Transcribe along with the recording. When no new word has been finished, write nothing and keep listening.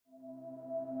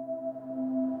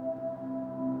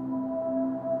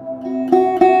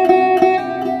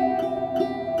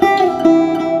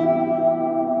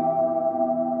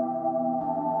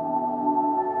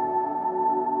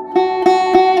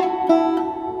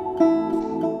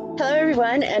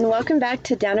everyone, and welcome back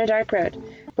to Down a Dark Road,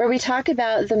 where we talk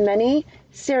about the many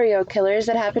serial killers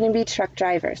that happen to be truck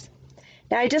drivers.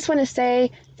 Now, I just want to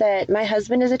say that my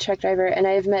husband is a truck driver, and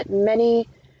I have met many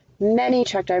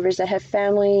truck drivers that have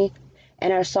family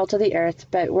and are salt of the earth,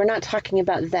 but we're not talking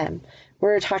about them.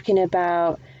 We're talking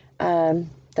about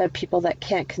the people that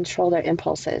can't control their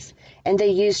impulses, and they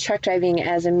use truck driving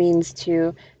as a means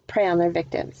to prey on their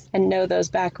victims. And know those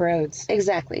back roads.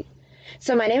 Exactly.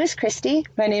 So my name is Christy.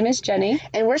 My name is Jenny.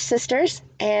 And we're sisters,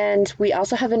 and we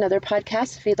also have another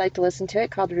podcast, if you'd like to listen to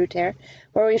it, called Root Air,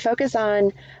 where we focus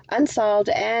on unsolved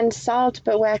and solved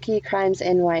but wacky crimes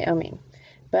in Wyoming.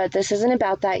 But this isn't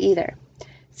about that either.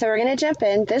 So we're going to jump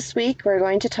in. This week, we're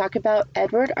going to talk about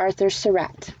Edward Arthur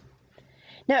Surratt.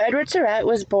 Now, Edward Surratt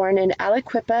was born in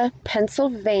Aliquippa,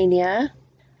 Pennsylvania.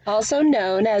 Also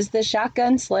known as the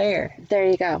Shotgun Slayer. There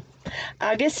you go.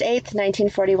 August 8th,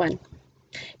 1941.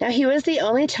 Now, he was the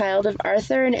only child of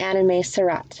Arthur and Anna Mae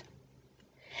Surratt.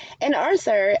 And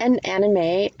Arthur and Anna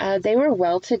Mae, they were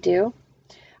well-to-do.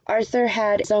 Arthur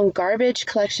had his own garbage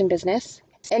collection business,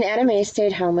 and Anna Mae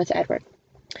stayed home with Edward,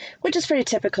 which is pretty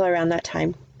typical around that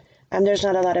time. There's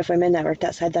not a lot of women that worked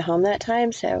outside the home that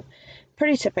time, so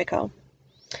pretty typical.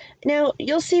 Now,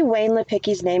 you'll see Wayne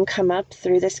Lepicki's name come up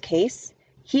through this case.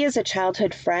 He is a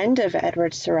childhood friend of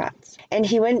Edward Surratt's, and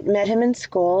he met him in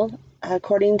school.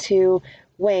 According to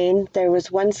Wayne, there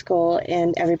was one school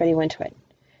and everybody went to it.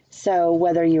 So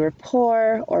whether you were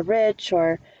poor or rich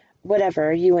or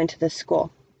whatever, you went to the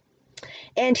school.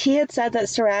 And he had said that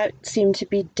Surratt seemed to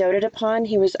be doted upon.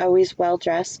 He was always well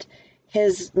dressed.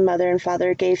 His mother and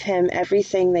father gave him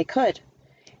everything they could,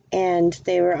 and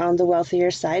they were on the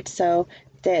wealthier side, so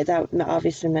that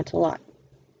obviously meant a lot.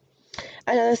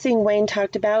 Another thing Wayne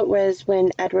talked about was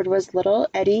when Edward was little,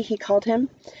 Eddie, he called him.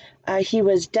 He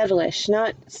was devilish,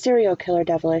 not serial killer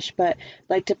devilish, but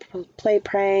liked to play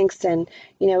pranks and,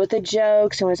 with the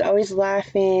jokes, and was always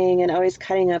laughing and always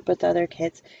cutting up with other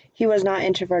kids. He was not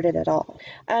introverted at all.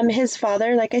 His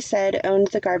father, like I said, owned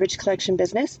the garbage collection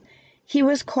business. He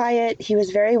was quiet. He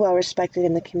was very well respected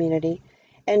in the community,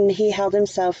 and he held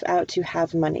himself out to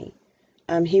have money.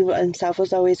 He himself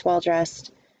was always well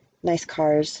dressed, nice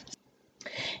cars.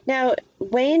 Now,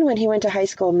 Wayne, when he went to high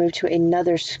school, moved to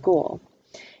another school.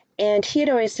 And he had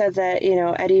always said that,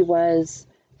 Eddie was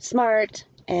smart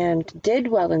and did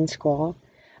well in school.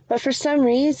 But for some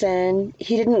reason,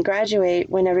 he didn't graduate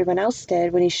when everyone else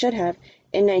did, when he should have,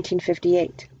 in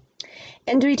 1958.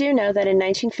 And we do know that in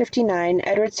 1959,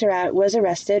 Edward Surratt was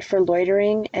arrested for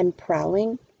loitering and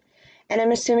prowling. And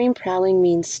I'm assuming prowling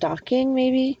means stalking,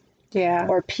 maybe? Yeah.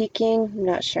 Or peeking, I'm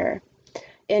not sure.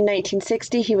 In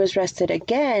 1960, he was arrested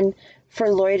again for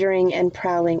loitering and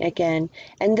prowling again,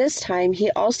 and this time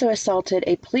he also assaulted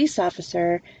a police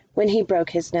officer when he broke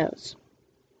his nose.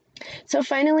 So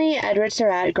finally, Edward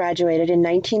Surratt graduated in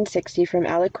 1960 from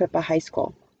Aliquippa High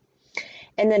School.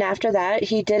 And then after that,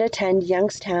 he did attend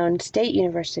Youngstown State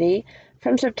University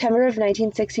from September of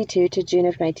 1962 to June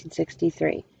of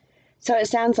 1963. So it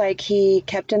sounds like he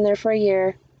kept him there for a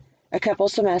year, a couple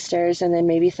semesters, and then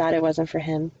maybe thought it wasn't for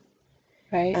him.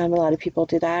 Right. A lot of people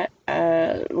do that.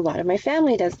 A lot of my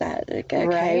family does that. Okay,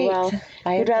 right. Well,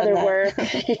 we'd rather work.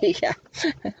 Yeah.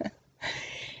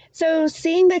 So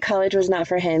seeing that college was not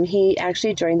for him, he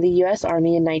actually joined the U.S.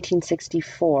 Army in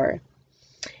 1964.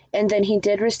 And then he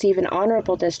did receive an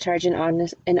honorable discharge in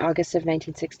August of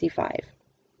 1965.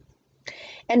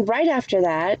 And right after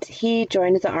that, he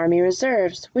joined the Army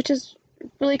Reserves, which is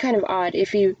really kind of odd.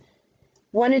 If you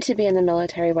wanted to be in the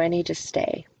military, why didn't you just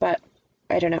stay? But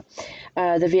I don't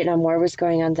know. The Vietnam War was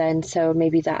going on then, so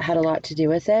maybe that had a lot to do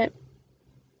with it.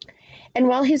 And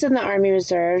while he's in the Army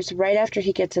Reserves, right after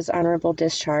he gets his honorable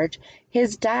discharge,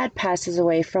 his dad passes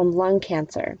away from lung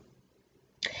cancer.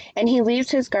 And he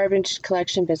leaves his garbage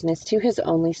collection business to his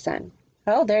only son.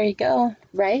 Oh, there you go.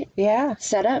 Right? Yeah.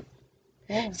 Set up.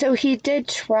 Yeah. So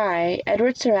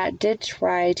Edward Surratt did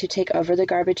try to take over the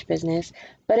garbage business,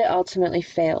 but it ultimately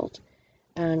failed.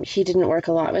 He didn't work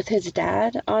a lot with his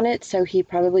dad on it, so he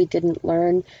probably didn't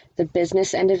learn the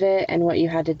business end of it and what you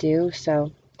had to do,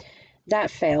 so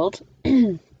that failed. But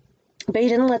he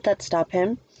didn't let that stop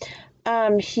him.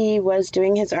 He was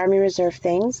doing his Army Reserve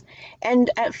things, and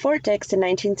at Fort Dix in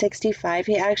 1965,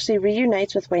 he actually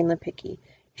reunites with Wayne Lepicki,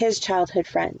 his childhood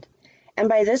friend. And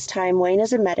by this time, Wayne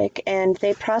is a medic, and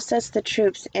they process the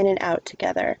troops in and out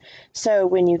together. So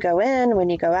when you go in, when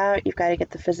you go out, you've got to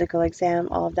get the physical exam,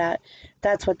 all of that.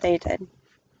 That's what they did.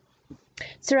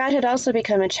 Surratt had also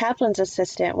become a chaplain's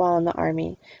assistant while in the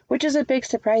Army, which is a big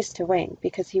surprise to Wayne,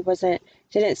 because he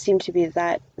didn't seem to be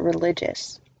that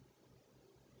religious.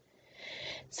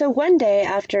 So one day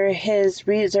after his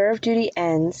reserve duty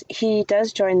ends, he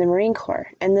does join the Marine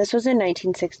Corps, and this was in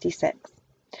 1966.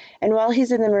 And while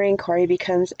he's in the Marine Corps, he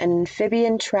becomes an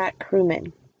amphibian track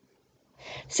crewman.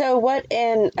 So what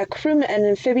an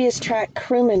amphibious track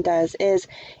crewman does is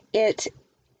it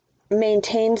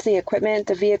maintains the equipment,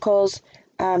 the vehicles,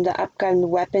 the upgun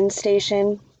weapons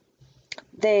station.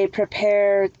 They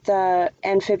prepare the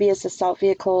amphibious assault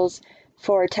vehicles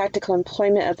for tactical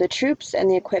employment of the troops and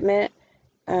the equipment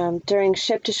during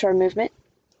ship-to-shore movement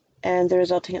and the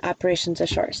resulting operations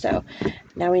ashore. So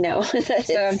now we know that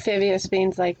So amphibious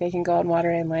means like they can go on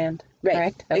water and land, right,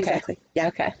 correct? Okay. exactly. Yeah.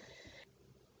 Okay.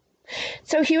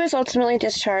 So he was ultimately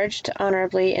discharged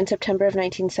honorably in September of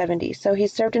 1970. So he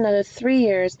served another 3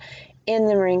 years in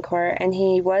the Marine Corps, and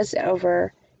he was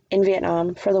over in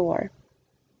Vietnam for the war.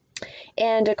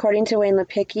 And according to Wayne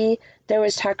Lepicki, there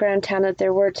was talk around town that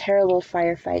there were terrible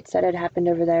firefights that had happened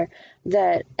over there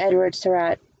that Edward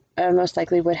Surratt most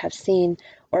likely would have seen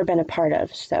or been a part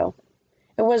of. So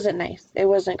it wasn't nice. It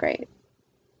wasn't great.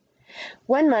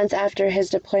 1 month after his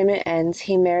deployment ends,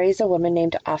 he marries a woman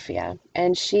named Afia,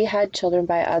 and she had children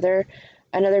by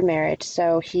another marriage,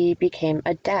 so he became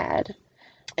a dad.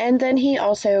 And then he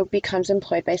also becomes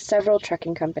employed by several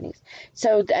trucking companies.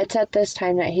 So it's at this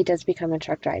time that he does become a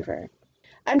truck driver.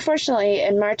 Unfortunately,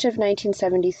 in March of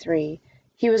 1973,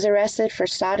 he was arrested for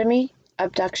sodomy,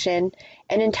 abduction,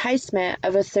 and enticement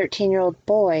of a 13-year-old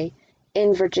boy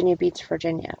in Virginia Beach,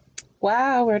 Virginia.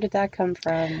 Wow, where did that come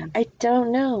from? I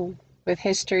don't know. With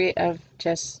history of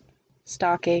just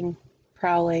stalking,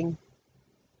 prowling.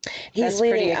 He's That's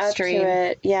leading pretty up extreme. to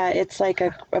it. Yeah, it's like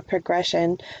a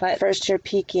progression. But, First you're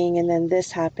peaking, and then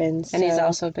this happens. and he's so-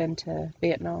 also been to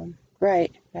Vietnam.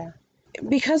 Right. Yeah.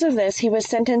 Because of this, he was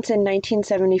sentenced in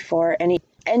 1974, and he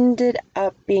ended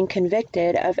up being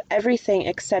convicted of everything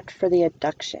except for the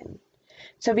abduction.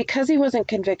 So because he wasn't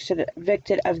convicted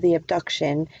of the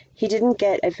abduction, he didn't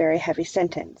get a very heavy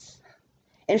sentence.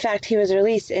 In fact, he was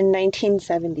released in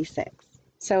 1976.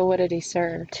 So what did he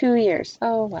serve? 2 years.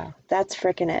 Oh, wow. That's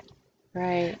frickin' it.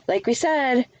 Right. Like we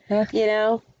said, Huh. you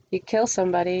know, You kill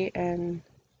somebody and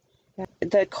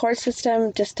the court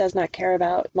system just does not care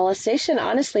about molestation.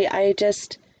 Honestly, I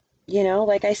just,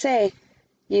 like I say,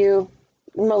 you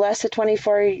molest a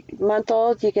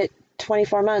 24-month-old, you get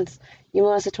 24 months. You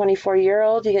molest a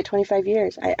 24-year-old, you get 25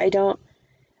 years. I don't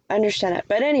understand it.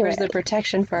 But anyway. where's the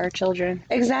protection for our children?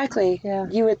 Exactly. Yeah.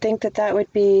 You would think that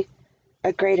would be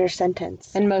a greater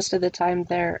sentence. And most of the time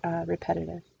they're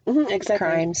repetitive Exactly.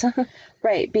 crimes.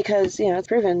 Right, because, it's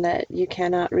proven that you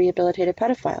cannot rehabilitate a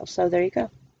pedophile. So there you go.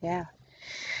 Yeah.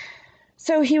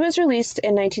 So he was released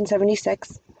in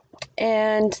 1976,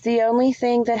 and the only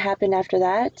thing that happened after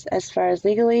that, as far as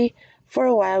legally, for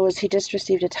a while, was he just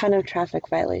received a ton of traffic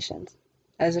violations.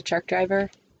 As a truck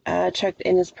driver? Checked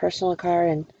in his personal car,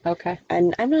 and Okay.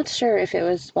 I'm not sure if it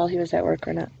was while he was at work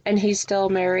or not. And he's still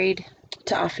married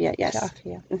To Afia, yes. to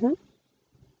Afia.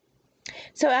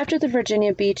 So after the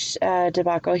Virginia Beach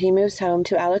debacle, he moves home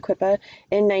to Aliquippa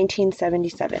in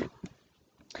 1977.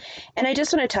 And I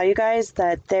just want to tell you guys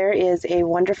that there is it's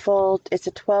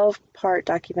a 12-part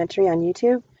documentary on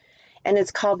YouTube, and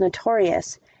it's called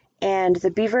Notorious. And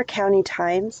the Beaver County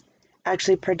Times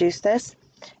actually produced this.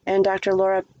 And Dr.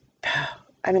 Laura,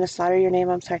 I'm going to slaughter your name,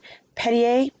 I'm sorry,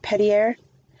 Petier,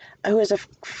 who is a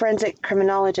forensic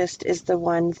criminologist, is the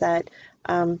one that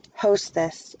hosts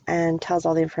this and tells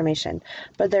all the information.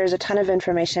 But there's a ton of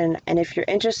information, and if you're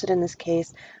interested in this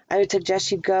case, I would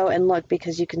suggest you go and look,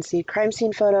 because you can see crime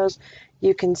scene photos,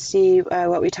 you can see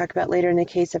what we talk about later in the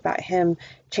case about him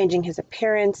changing his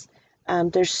appearance.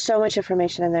 There's so much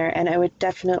information in there, and I would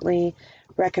definitely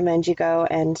recommend you go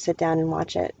and sit down and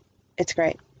watch it. It's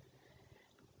great.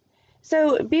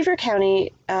 So Beaver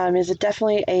County is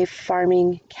definitely a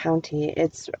farming county.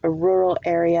 It's a rural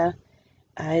area.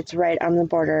 It's right on the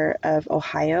border of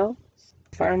Ohio.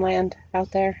 Farmland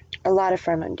out there? A lot of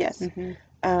farmland, yes.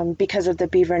 Because of the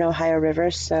Beaver and Ohio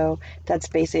rivers. So that's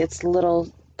basically, it's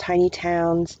little tiny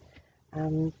towns,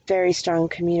 very strong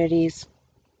communities.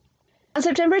 On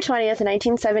September 20th,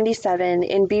 1977,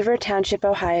 in Beaver Township,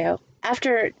 Ohio,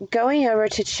 after going over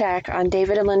to check on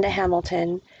David and Linda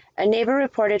Hamilton, a neighbor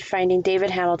reported finding David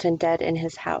Hamilton dead in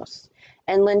his house,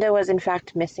 and Linda was in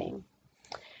fact missing.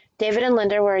 David and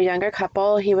Linda were a younger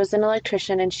couple. He was an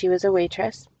electrician and she was a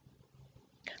waitress.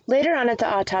 Later on at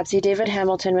the autopsy, David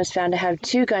Hamilton was found to have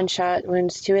 2 gunshot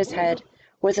wounds to his head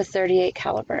with a .38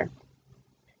 caliber.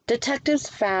 Detectives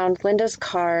found Linda's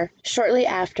car shortly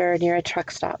after near a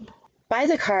truck stop. By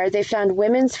the car, they found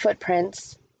women's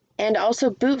footprints and also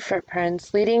boot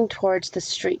footprints leading towards the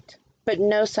street, but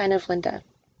no sign of Linda.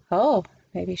 Oh,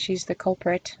 maybe she's the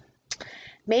culprit.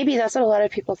 Maybe that's what a lot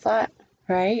of people thought.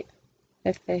 Right?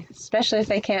 Especially if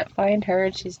they can't find her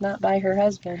and she's not by her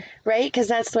husband. Right? Because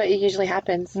that's what usually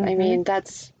happens. I Mhm. mean,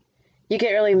 you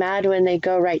get really mad when they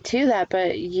go right to that,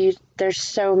 but there's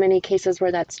so many cases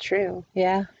where that's true.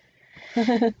 Yeah.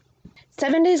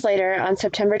 7 days later, on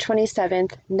September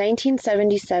 27th,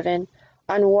 1977,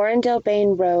 on Warrendale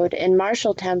Bain Road in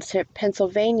Marshall Township,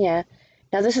 Pennsylvania,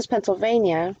 now this is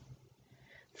Pennsylvania,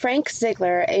 Frank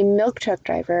Ziegler, a milk truck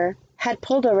driver, had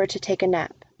pulled over to take a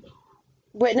nap.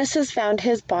 Witnesses found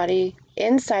his body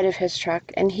inside of his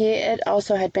truck, and he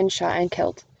also had been shot and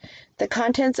killed. The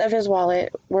contents of his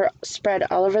wallet were spread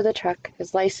all over the truck.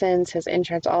 His license, his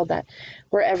insurance, all that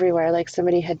were everywhere, like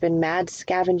somebody had been mad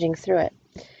scavenging through it.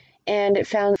 And it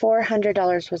found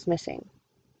 $400 was missing.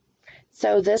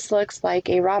 So this looks like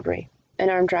a robbery,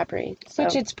 an armed robbery. So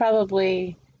Which it's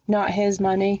probably not his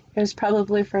money. It was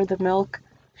probably for the milk.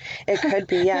 it could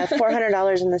be, yeah.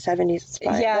 $400 in the 70s is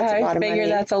fine. Yeah, That's a lot I of figure money.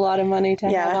 that's a lot of money to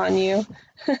have on you.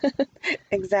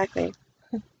 Exactly.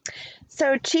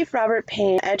 So Chief Robert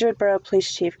Payne, Edgewoodboro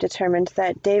Police Chief, determined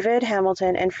that David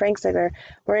Hamilton and Frank Ziegler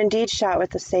were indeed shot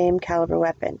with the same caliber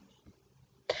weapon.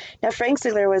 Now, Frank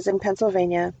Ziegler was in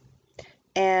Pennsylvania,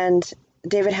 and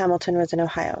David Hamilton was in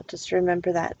Ohio. Just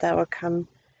remember that. That will come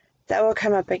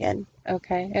up again.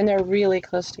 Okay, and they're really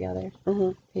close together,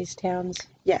 Mm-hmm. these towns.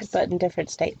 Yes. But in different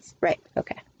states. Right.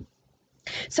 Okay.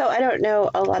 So I don't know,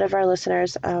 a lot of our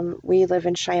listeners, we live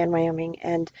in Cheyenne, Wyoming,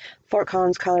 and Fort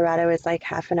Collins, Colorado is like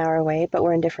half an hour away, but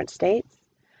we're in different states.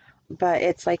 But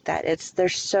it's like that. They're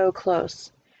so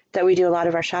close that we do a lot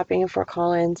of our shopping in Fort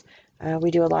Collins.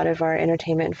 We do a lot of our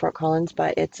entertainment in Fort Collins,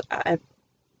 but it's,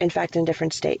 in fact, in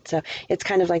different states. So it's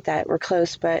kind of like that. We're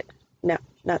close, but no,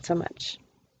 not so much.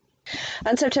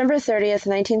 On September 30th,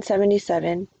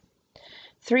 1977,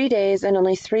 3 days and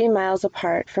only 3 miles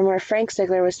apart from where Frank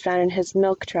Ziegler was found in his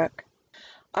milk truck,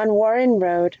 on Warren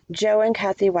Road, Joe and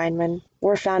Kathy Weinman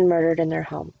were found murdered in their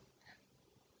home.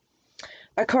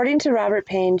 According to Robert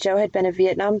Payne, Joe had been a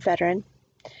Vietnam veteran,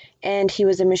 and he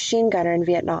was a machine gunner in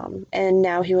Vietnam, and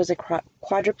now he was a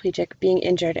quadriplegic being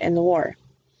injured in the war.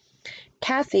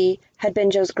 Kathy had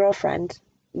been Joe's girlfriend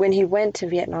when he went to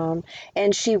Vietnam,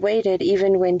 and she waited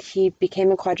even when he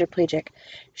became a quadriplegic.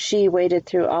 She waited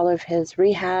through all of his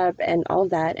rehab and all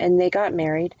that, and they got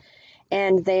married,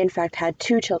 and they in fact had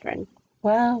 2 children.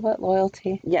 Wow, what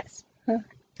loyalty. Yes. Huh.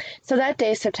 So that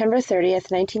day, September 30th,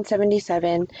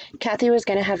 1977, Kathy was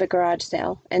going to have a garage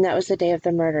sale, and that was the day of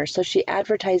the murder, so she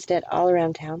advertised it all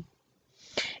around town.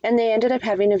 And they ended up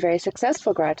having a very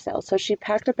successful garage sale, so she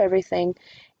packed up everything,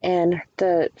 and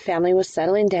the family was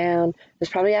settling down. It was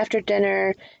probably after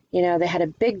dinner. They had a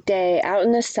big day out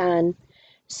in the sun,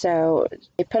 so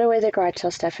they put away the garage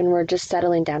sale stuff and were just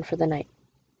settling down for the night.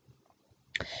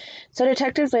 So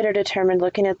detectives later determined,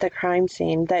 looking at the crime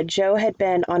scene, that Joe had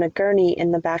been on a gurney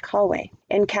in the back hallway,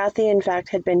 and Kathy, in fact,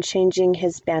 had been changing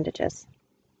his bandages.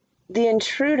 The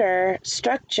intruder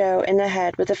struck Joe in the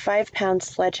head with a 5-pound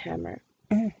sledgehammer.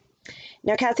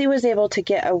 Now, Kathy was able to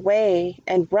get away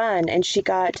and run, and she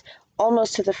got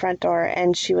almost to the front door,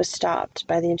 and she was stopped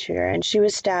by the intruder, and she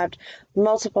was stabbed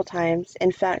multiple times.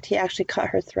 In fact, he actually cut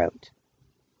her throat.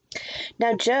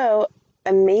 Now, Joe,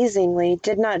 amazingly,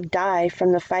 did not die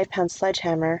from the 5-pound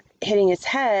sledgehammer hitting his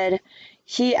head.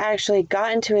 He actually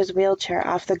got into his wheelchair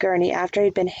off the gurney after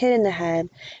he'd been hit in the head,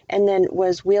 and then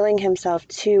was wheeling himself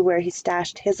to where he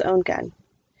stashed his own gun.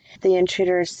 The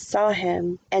intruders saw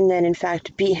him and then, in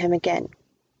fact, beat him again.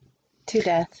 To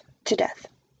death. To death.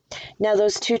 Now,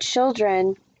 those 2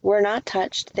 children were not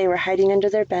touched. They were hiding under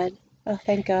their bed. Oh,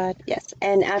 thank God. Yes.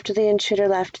 And after the intruder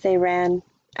left, they ran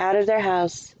out of their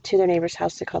house to their neighbor's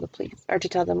house to call the police, or to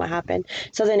tell them what happened,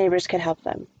 so the neighbors could help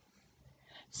them.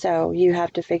 So you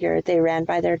have to figure they ran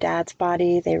by their dad's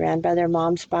body. They ran by their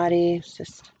mom's body. It's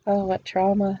just... Oh, what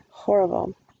trauma.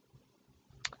 Horrible.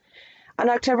 On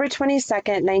October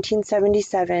 22nd,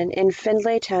 1977, in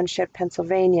Findlay Township,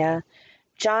 Pennsylvania,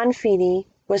 John Feeney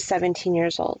was 17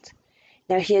 years old.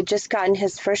 Now, he had just gotten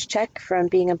his first check from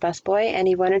being a busboy, and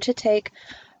he wanted to take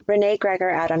Renee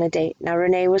Greger out on a date. Now,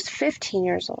 Renee was 15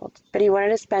 years old, but he wanted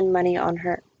to spend money on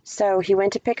her. So he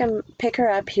went to pick her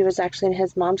up. He was actually in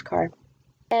his mom's car.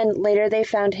 And later they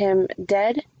found him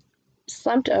dead,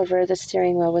 slumped over the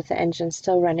steering wheel with the engine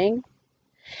still running.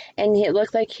 And it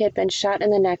looked like he had been shot in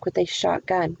the neck with a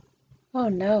shotgun. Oh,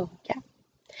 no. Yeah.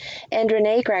 And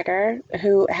Renee Greger,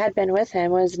 who had been with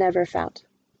him, was never found.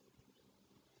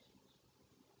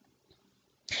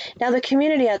 Now, the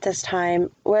community at this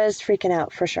time was freaking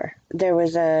out for sure. There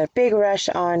was a big rush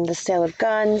on the sale of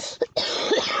guns,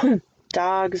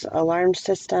 dogs, alarm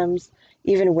systems.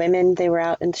 Even women, they were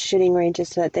out in shooting ranges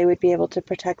so that they would be able to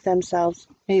protect themselves.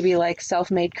 Maybe like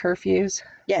self-made curfews.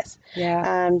 Yes.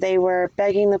 Yeah. They were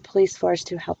begging the police force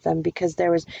to help them because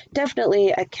there was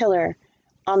definitely a killer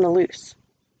on the loose.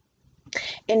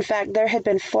 In fact, there had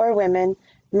been 4 women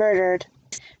murdered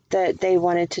that they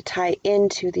wanted to tie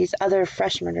into these other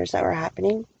fresh murders that were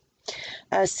happening.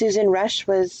 Susan Rush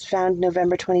was found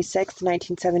November 26,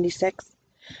 1976.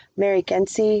 Mary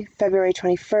Gency, February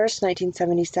 21st,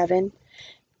 1977.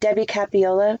 Debbie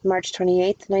Capiola, March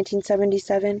 28,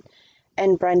 1977.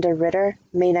 And Brenda Ritter,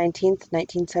 May 19th,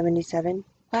 1977.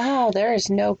 Wow, there is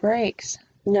no breaks.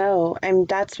 No,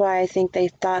 that's why I think they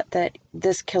thought that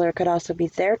this killer could also be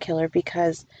their killer,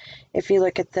 because if you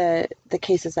look at the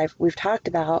cases we've talked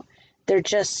about, they're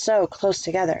just so close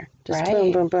together. Just boom,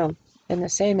 Right. boom, boom. In the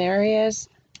same areas.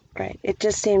 Right. It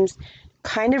just seems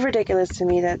kind of ridiculous to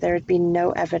me that there would be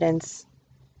no evidence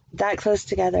that close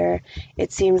together.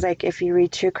 It seems like if you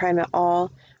read true crime at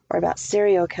all or about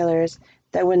serial killers,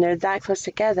 that when they're that close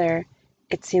together,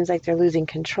 it seems like they're losing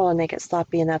control and they get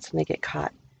sloppy and that's when they get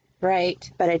caught. Right.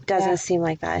 But it doesn't seem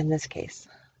like that in this case.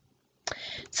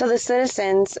 So the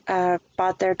citizens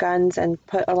bought their guns and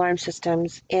put alarm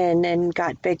systems in and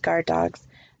got big guard dogs.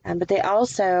 But they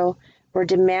also were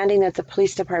demanding that the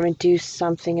police department do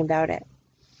something about it.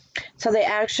 So they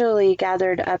actually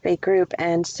gathered up a group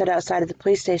and stood outside of the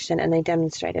police station and they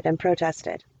demonstrated and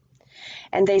protested.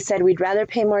 And they said, we'd rather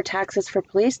pay more taxes for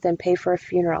police than pay for a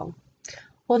funeral.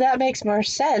 Well, that makes more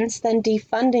sense than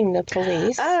defunding the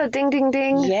police. Oh, ding, ding,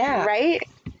 ding. Yeah. Right?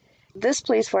 This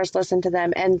police force listened to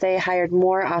them and they hired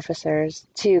more officers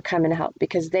to come and help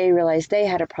because they realized they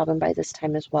had a problem by this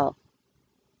time as well.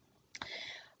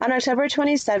 On October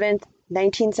 27th,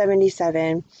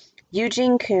 1977,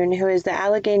 Eugene Kuhn, who is the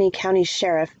Allegheny County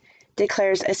Sheriff,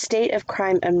 declares a state of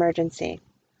crime emergency.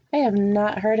 I have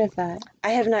not heard of that. I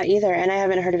have not either, and I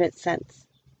haven't heard of it since.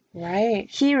 Right.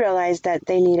 He realized that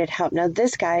they needed help. Now,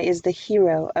 this guy is the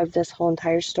hero of this whole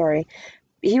entire story.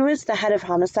 He was the head of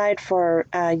homicide for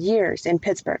years in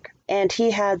Pittsburgh, and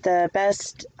he had the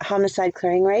best homicide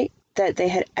clearing rate that they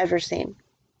had ever seen.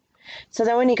 So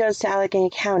then when he goes to Allegheny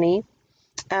County,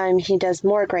 he does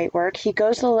more great work. He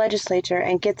goes to the legislature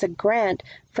and gets a grant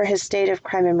for his state of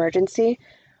crime emergency,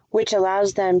 which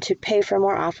allows them to pay for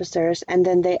more officers, and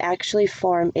then they actually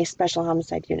form a special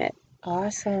homicide unit.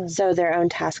 Awesome. So their own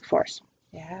task force.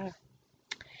 Yeah.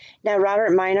 Now,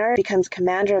 Robert Minard becomes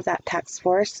commander of that task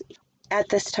force. At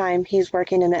this time, he's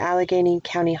working in the Allegheny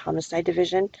County Homicide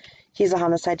Division. He's a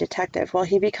homicide detective. Well,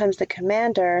 he becomes the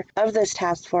commander of this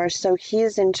task force, so he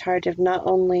is in charge of not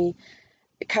only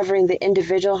covering the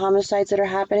individual homicides that are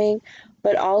happening,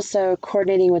 but also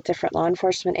coordinating with different law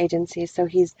enforcement agencies. So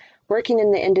he's working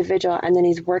in the individual and then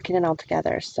he's working it all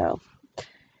together. So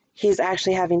he's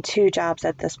actually having 2 jobs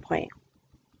at this point.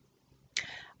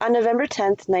 On November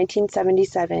 10th,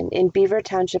 1977, in Beaver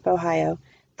Township, Ohio,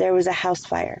 there was a house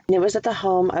fire, and it was at the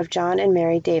home of John and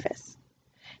Mary Davis.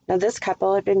 Now, this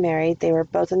couple had been married. They were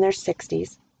both in their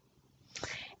 60s.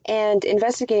 And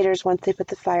investigators, once they put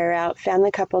the fire out, found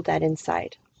the couple dead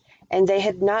inside. And they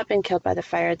had not been killed by the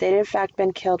fire. They had, in fact,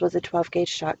 been killed with a 12-gauge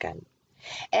shotgun.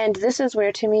 And this is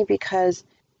weird to me because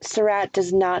Surratt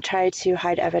does not try to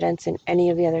hide evidence in any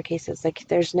of the other cases. Like,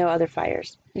 there's no other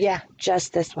fires. Yeah.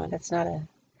 Just this one. That's not a...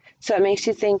 So it makes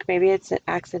you think maybe it's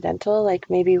accidental, like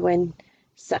maybe when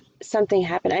something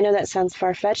happened. I know that sounds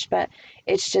far-fetched, but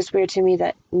it's just weird to me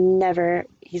that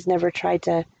he's never tried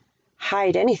to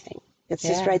hide anything. It's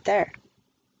just right there.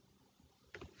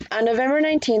 On November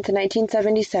 19th,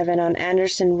 1977, on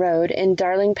Anderson Road in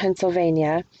Darling,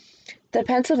 Pennsylvania, the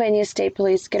Pennsylvania State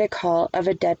Police get a call of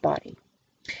a dead body.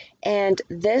 And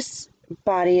this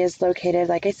body is located,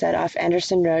 like I said, off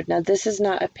Anderson Road. Now, this is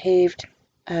not a paved,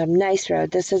 nice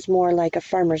road. This is more like a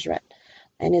farmer's road.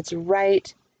 And it's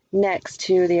right next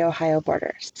to the Ohio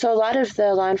border. So a lot of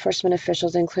the law enforcement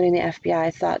officials, including the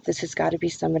FBI, thought this has got to be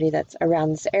somebody that's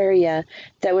around this area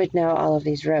that would know all of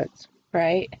these roads.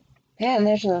 Right. Yeah, and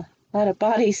there's a lot of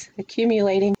bodies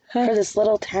accumulating. For this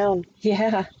little town.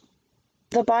 Yeah.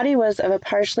 The body was of a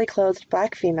partially clothed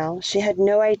black female. She had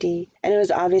no ID, and it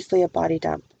was obviously a body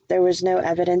dump. There was no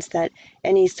evidence that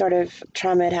any sort of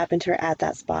trauma had happened to her at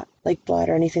that spot, like blood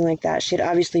or anything like that. She had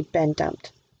obviously been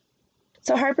dumped.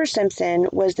 So Harper Simpson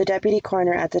was the deputy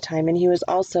coroner at the time, and he was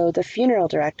also the funeral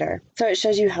director. So it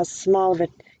shows you how small of a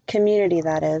community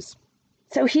that is.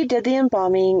 So he did the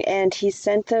embalming, and he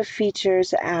sent the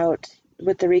features out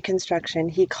with the reconstruction.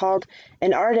 He called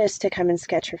an artist to come and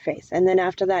sketch her face. And then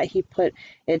after that, he put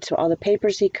it to all the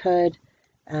papers he could,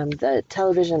 the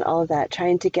television, all of that,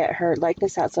 trying to get her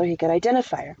likeness out so he could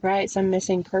identify her. Right, some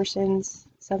missing persons,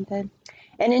 something.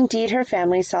 And indeed, her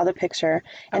family saw the picture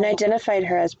and identified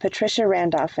her as Patricia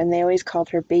Randolph, and they always called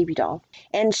her Baby Doll.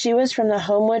 And she was from the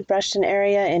Homewood Brushton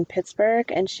area in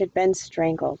Pittsburgh, and she'd been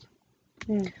strangled,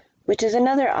 which is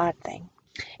another odd thing.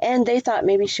 And they thought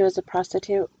maybe she was a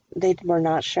prostitute. They were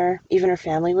not sure. Even her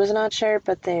family was not sure,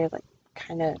 but they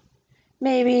kind of,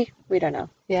 maybe, we don't know.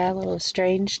 Yeah, a little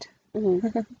estranged.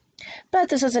 But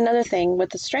this is another thing with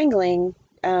the strangling.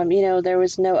 There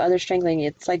was no other strangling.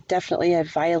 It's definitely a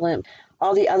violent.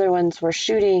 All the other ones were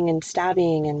shooting and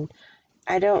stabbing, and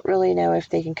I don't really know if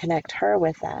they can connect her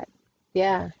with that.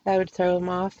 Yeah, that would throw him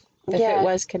off if it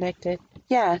was connected.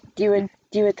 Yeah, you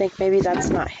would think maybe that's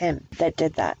not him that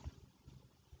did that.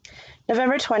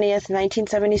 November 20th,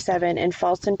 1977, in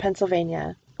Fallston,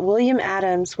 Pennsylvania, William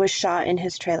Adams was shot in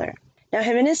his trailer. Now,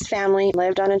 him and his family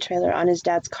lived on a trailer on his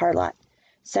dad's car lot,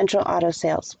 Central Auto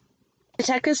Sales.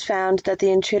 Detectives found that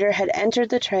the intruder had entered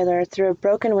the trailer through a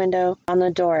broken window on the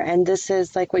door, and this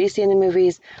is like what you see in the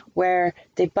movies where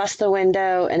they bust the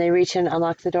window and they reach in and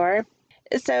unlock the door.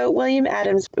 So William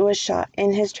Adams was shot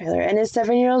in his trailer, and his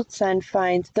 7-year-old son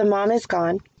finds the mom is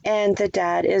gone and the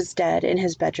dad is dead in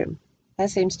his bedroom. That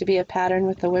seems to be a pattern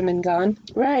with the women gone.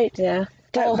 Right. Yeah.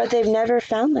 But they've never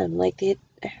found them.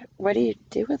 What do you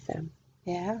do with them?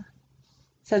 Yeah.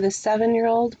 So the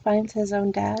 7-year-old finds his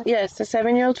own dad? Yes, the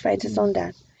 7-year-old finds his own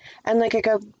dad. And like a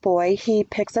good boy, he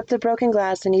picks up the broken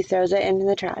glass and he throws it in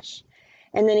the trash.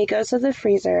 And then he goes to the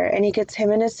freezer and he gets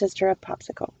him and his sister a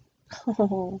popsicle.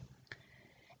 Oh.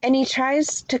 And he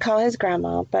tries to call his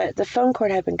grandma, but the phone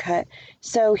cord had been cut.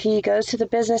 So he goes to the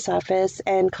business office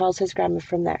and calls his grandma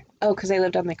from there. Oh, because they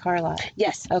lived on the car lot.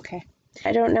 Yes. Okay.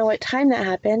 I don't know what time that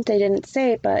happened. They didn't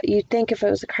say, but you'd think if it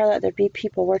was a car lot, there'd be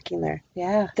people working there.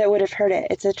 Yeah. That would have heard it.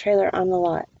 It's a trailer on the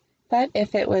lot. But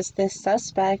if it was this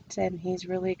suspect and he's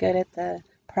really good at the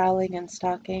prowling and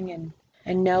stalking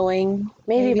and knowing.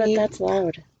 Maybe, but that's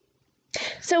loud.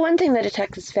 So one thing the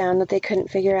detectives found that they couldn't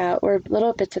figure out were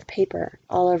little bits of paper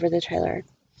all over the trailer.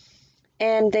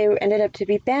 And they ended up to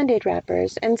be Band-Aid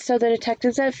wrappers. And so the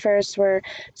detectives at first were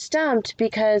stumped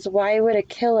because why would a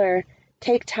killer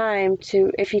take time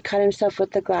to, if he cut himself with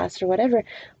the glass or whatever,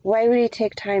 why would he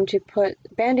take time to put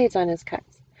Band-Aids on his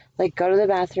cuts? Go to the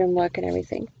bathroom, look, and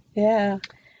everything. Yeah.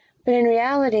 But in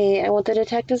reality, and what the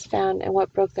detectives found and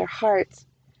what broke their hearts,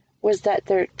 was that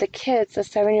the kids, the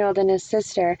 7-year-old and his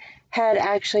sister, had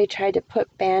actually tried to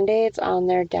put Band-Aids on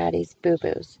their daddy's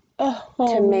boo-boos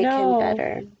to make him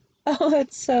better. Oh,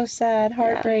 that's so sad.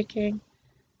 Heartbreaking.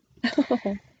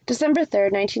 Yeah. December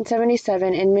 3rd,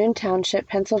 1977, in Moon Township,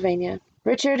 Pennsylvania,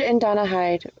 Richard and Donna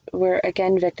Hyde were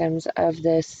again victims of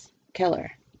this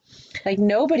killer.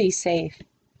 Nobody's safe.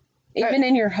 Even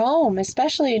in your home,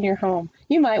 especially in your home.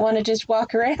 You might want to just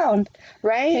walk around.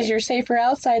 Right? Because you're safer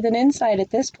outside than inside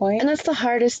at this point. And that's the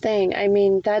hardest thing. I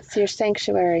mean, that's your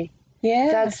sanctuary. Yeah.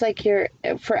 That's your,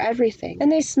 for everything. In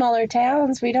these smaller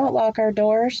towns, we don't lock our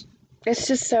doors. It's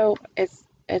just so,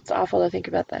 it's awful to think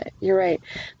about that. You're right.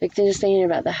 Just thinking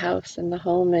about the house and the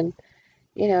home and,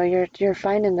 you're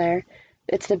fine in there.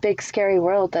 It's the big scary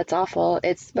world that's awful.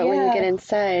 But when you get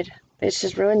inside, it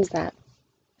just ruins that.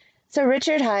 So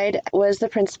Richard Hyde was the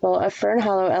principal of Fern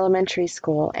Hollow Elementary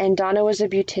School, and Donna was a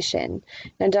beautician.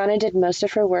 Now, Donna did most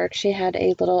of her work. She had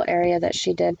a little area that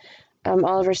she did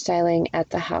all of her styling at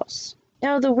the house.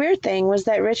 Now, the weird thing was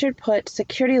that Richard put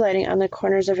security lighting on the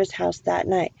corners of his house that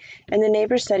night, and the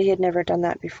neighbors said he had never done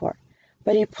that before.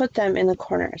 But he put them in the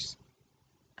corners.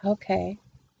 Okay.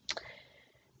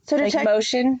 So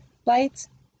motion lights?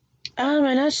 I'm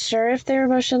not sure if they were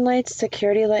motion lights,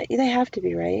 security light. They have to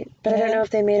be, right? But I don't know if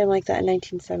they made them like that in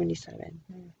 1977.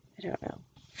 I don't know.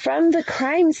 From the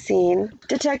crime scene,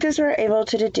 detectives were able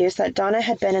to deduce that Donna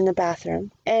had been in the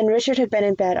bathroom and Richard had been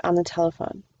in bed on the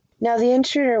telephone. Now the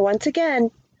intruder once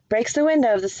again breaks the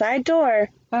window of the side door.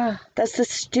 That's the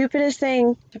stupidest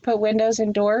thing. To put windows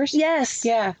in doors? Yes.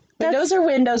 Yeah. Windows are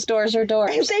windows, doors are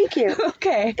doors. Thank you.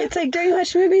 Okay. It's do you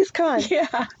watch movies? Come on.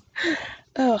 Yeah.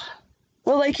 Oh.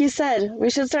 Well, like you said,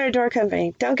 we should start a door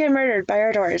company. Don't get murdered by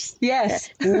our doors. Yes.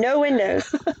 No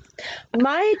windows.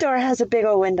 My door has a big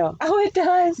old window. Oh, it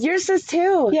does. Yours does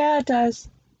too. Yeah, it does.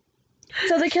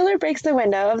 So the killer breaks the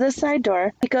window of the side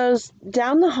door. He goes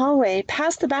down the hallway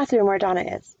past the bathroom where Donna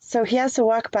is. So he has to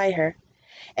walk by her.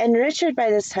 And Richard,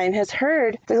 by this time, has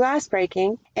heard the glass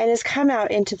breaking and has come out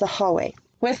into the hallway.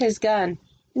 With his gun.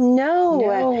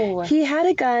 No. He had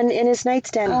a gun in his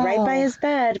nightstand right by his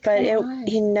bed, but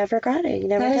he never got it. He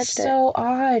never touched it. That is so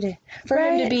odd. For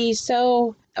him to be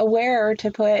so aware to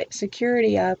put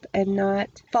security up and not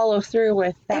follow through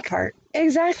with that part.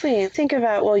 Exactly. Think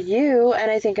about, you, and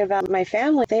I think about my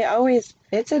family. They always...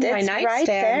 It's in my nightstand. Right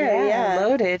there, yeah.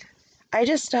 Loaded. I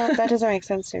just don't, that doesn't make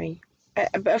sense to me.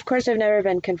 Of course, I've never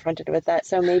been confronted with that,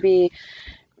 so maybe,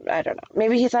 I don't know,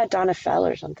 maybe he thought Donna fell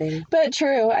or something. But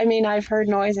true. I mean, I've heard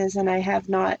noises and I have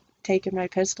not taken my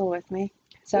pistol with me.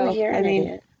 So, Ooh, you're I an mean,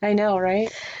 idiot. I know, right?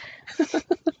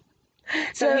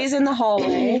 So he's in the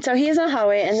hallway. So he's in the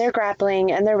hallway, and they're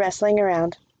grappling, and they're wrestling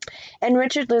around. And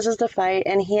Richard loses the fight,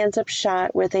 and he ends up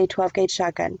shot with a 12-gauge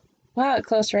shotgun. Wow, at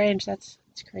close range. That's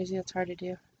crazy. That's hard to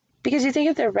do. Because you think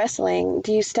if they're wrestling,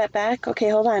 do you step back? Okay,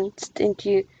 hold on. Do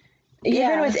you,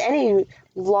 Yeah. even with any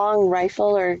long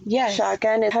rifle or Yes.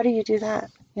 shotgun, how do you do that?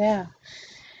 Yeah.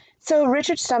 So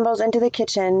Richard stumbles into the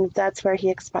kitchen. That's where he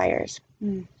expires.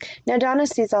 Mm. Now Donna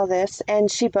sees all this,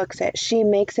 and she books it. She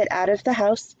makes it out of the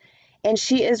house, and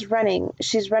she is running.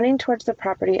 She's running towards the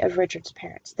property of Richard's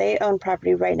parents. They own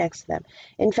property right next to them.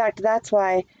 In fact, that's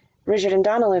why Richard and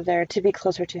Donna live there, to be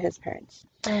closer to his parents.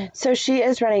 Oh. So she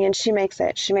is running, and she makes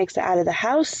it. She makes it out of the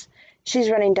house. She's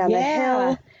running down the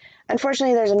hill.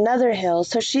 Unfortunately, there's another hill,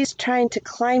 so she's trying to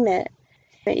climb it.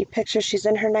 You picture she's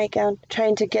in her nightgown,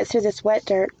 trying to get through this wet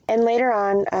dirt. And later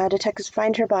on, detectives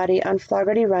find her body on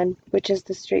Floggerty Run, which is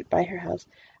the street by her house,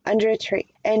 under a tree.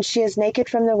 And she is naked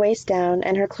from the waist down,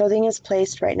 and her clothing is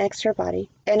placed right next to her body.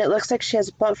 And it looks like she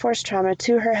has blunt force trauma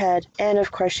to her head, and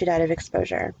of course she died of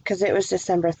exposure, because it was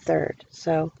December 3rd.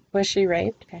 So, Was she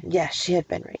raped? Okay. yeah, she had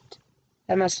been raped.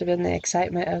 That must have been the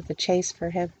excitement of the chase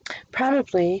for him.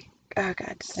 Probably. Oh,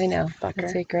 God. I know. Fucker.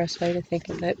 That's a gross way to think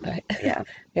of it, but Yeah.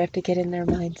 we have to get in their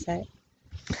mindset.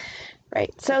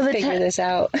 Right. So Figure this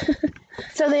out.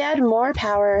 So they add more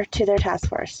power to their task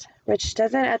force, which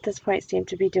doesn't at this point seem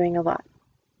to be doing a lot.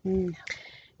 Mm.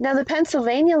 Now, the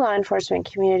Pennsylvania law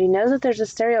enforcement community knows that there's a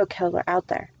serial killer out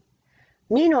there.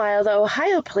 Meanwhile, the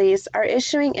Ohio police are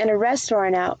issuing an arrest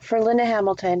warrant out for Linda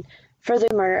Hamilton for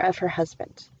the murder of her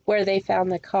husband. Where they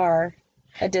found the car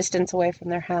a distance away from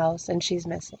their house, and she's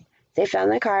missing. They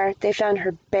found the car, they found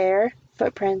her bare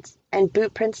footprints and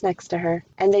boot prints next to her,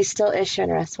 and they still issue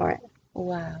an arrest warrant.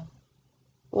 Wow.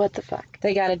 What the fuck?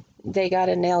 They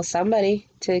gotta nail somebody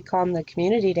to calm the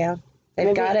community down.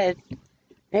 They've gotta.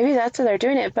 Maybe that's how they're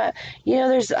doing it, but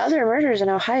there's other murders in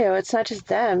Ohio. It's not just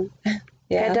them.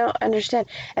 Yeah. I don't understand.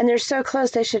 And they're so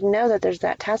close, they should know that there's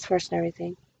that task force and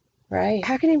everything. Right.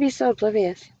 How can he be so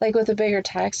oblivious? Like with a bigger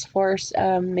task force,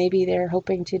 maybe they're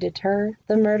hoping to deter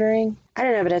the murdering. I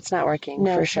don't know, but it's not working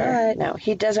for sure. No,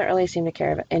 he doesn't really seem to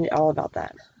care all about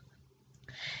that.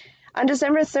 On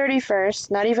December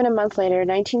 31st, not even a month later,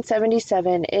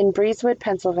 1977, in Breezewood,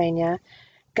 Pennsylvania,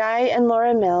 Guy and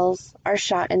Laura Mills are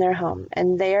shot in their home,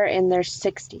 and they are in their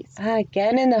 60s.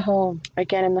 Again in the home.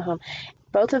 Again in the home.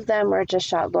 Both of them were just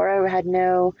shot. Laura had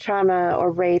no trauma or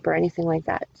rape or anything like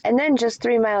that. And then just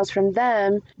 3 miles from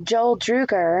them, Joel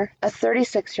Druger, a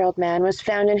 36-year-old man, was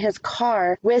found in his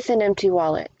car with an empty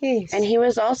wallet. Jeez. And he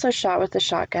was also shot with a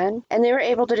shotgun. And they were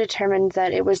able to determine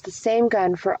that it was the same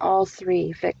gun for all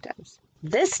 3 victims.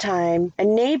 This time, a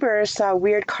neighbor saw a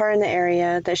weird car in the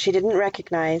area that she didn't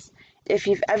recognize. If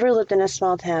you've ever lived in a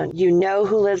small town, you know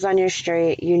who lives on your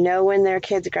street, you know when their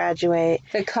kids graduate.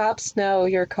 The cops know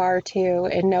your car too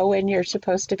and know when you're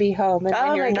supposed to be home and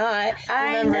when you're not.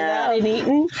 Remember that in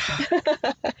Eaton?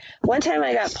 One time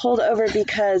I got pulled over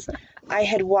because I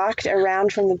had walked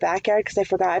around from the backyard because I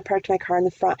forgot I parked my car in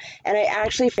the front. And I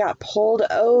actually got pulled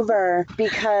over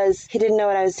because he didn't know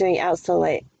what I was doing out so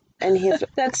late. And he's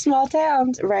That's small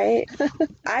towns. Right?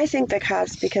 I think the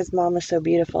cops, because Mom was so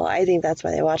beautiful, I think that's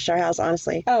why they watched our house,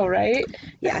 honestly. Oh, right?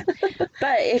 Yeah.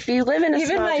 But if you live in a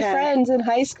small town... Even my friends in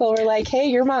high school were like, hey,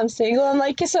 your mom's single. I'm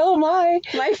like, so am I.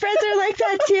 My friends are like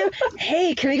that too.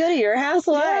 Hey, can we go to your house?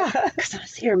 Why? Because I want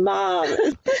to see your mom.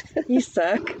 You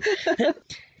suck.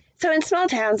 So in small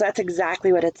towns, that's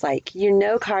exactly what it's like. You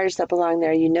know cars that belong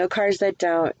there. You know cars that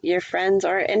don't. Your friends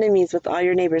are enemies with all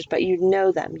your neighbors, but you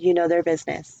know them. You know their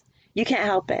business. You can't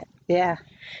help it. Yeah.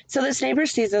 So this neighbor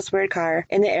sees this weird car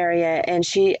in the area, and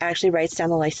she actually writes down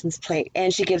the license plate,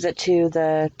 and she gives it to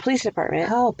the police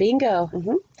department. Oh, bingo.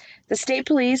 Mm-hmm. The state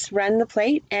police run the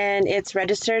plate, and it's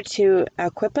registered to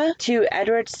Equipa to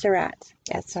Edward Surratt.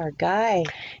 That's our guy.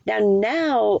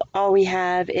 Now all we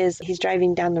have is he's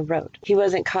driving down the road. He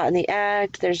wasn't caught in the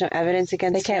act. There's no evidence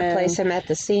against him. They can't place him at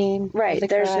the scene. Right.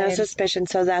 There's no suspicion,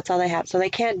 so that's all they have. So they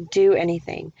can't do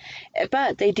anything.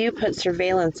 But they do put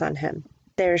surveillance on him.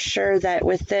 They're sure that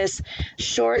with this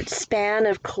short span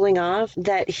of cooling off,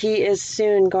 that he's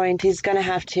going to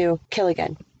have to kill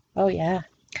again. Oh, yeah.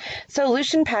 So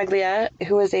Lucian Paglia,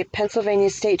 who was a Pennsylvania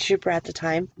state trooper at the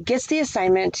time, gets the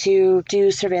assignment to do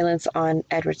surveillance on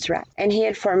Edward Surratt. And he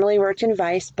had formerly worked in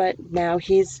Vice, but now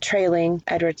he's trailing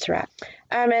Edward Surratt.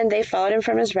 And they followed him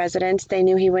from his residence. They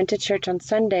knew he went to church on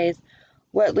Sundays.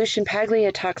 What Lucian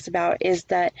Paglia talks about is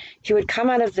that he would come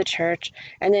out of the church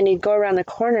and then he'd go around the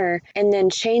corner and then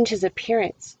change his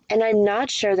appearance. And I'm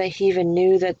not sure that he even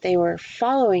knew that they were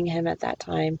following him at that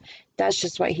time. That's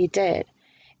just what he did.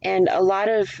 And a lot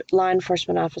of law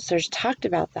enforcement officers talked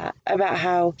about that, about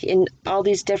how in all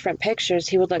these different pictures,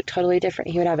 he would look totally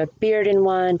different. He would have a beard in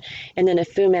one, and then a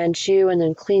Fu Manchu, and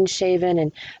then clean shaven,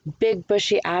 and big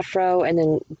bushy afro, and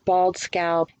then bald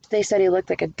scalp. They said he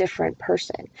looked like a different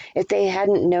person. If they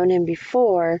hadn't known him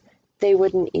before, they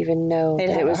wouldn't even know They'd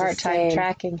that have it was a hard the time same.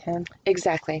 tracking him.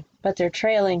 Exactly. But they're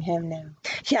trailing him now.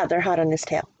 Yeah, they're hot on his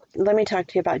tail. Let me talk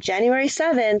to you about January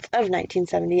 7th of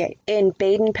 1978 in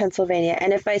Baden, Pennsylvania.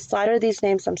 And if I slaughter these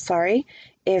names, I'm sorry.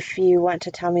 If you want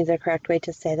to tell me the correct way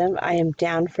to say them, I am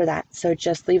down for that. So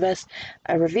just leave us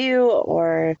a review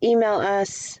or email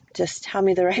us. Just tell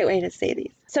me the right way to say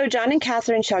these. So John and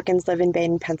Catherine Shelkins live in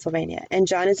Baden, Pennsylvania. And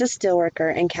John is a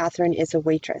steelworker and Catherine is a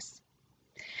waitress.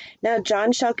 Now,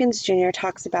 John Shelkins Jr.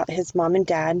 talks about his mom and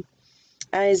dad.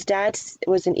 His dad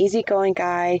was an easygoing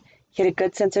guy. He had a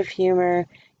good sense of humor,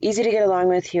 easy to get along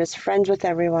with. He was friends with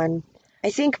everyone. I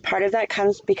think part of that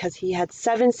comes because he had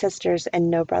 7 sisters and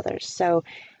no brothers. So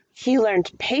he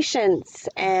learned patience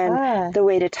and the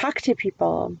way to talk to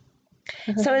people.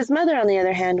 So his mother, on the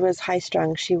other hand, was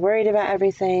high-strung. She worried about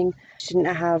everything. She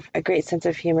didn't have a great sense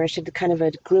of humor. She had kind of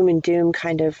a gloom and doom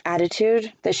kind of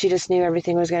attitude that she just knew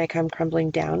everything was going to come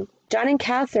crumbling down. John and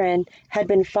Catherine had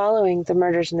been following the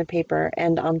murders in the paper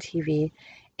and on TV,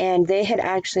 and they had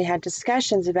actually had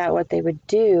discussions about what they would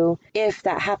do if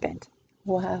that happened.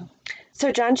 Wow.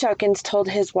 So John Shelkins told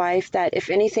his wife that if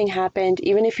anything happened,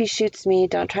 even if he shoots me,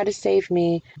 don't try to save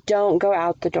me, don't go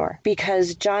out the door.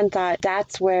 Because John thought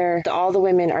that's where all the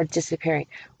women are disappearing.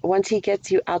 Once he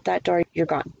gets you out that door, you're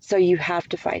gone. So you have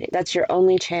to fight it. That's your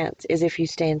only chance, is if you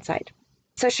stay inside.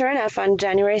 So sure enough, on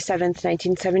January 7th,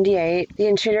 1978, the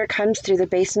intruder comes through the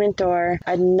basement door,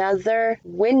 another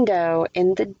window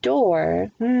in the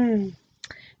door.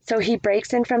 So he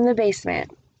breaks in from the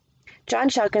basement. John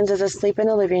Shelkins is asleep in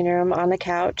the living room on the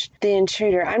couch. The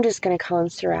intruder, I'm just going to call him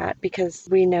Surratt because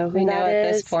we know who that is.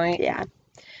 At this point. Yeah.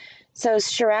 So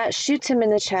Surratt shoots him in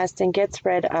the chest and gets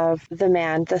rid of the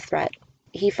man, the threat.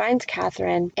 He finds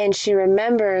Catherine, and she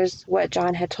remembers what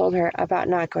John had told her about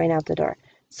not going out the door.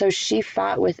 So she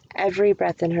fought with every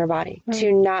breath in her body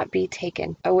to not be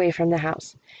taken away from the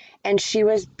house. And she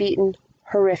was beaten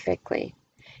horrifically.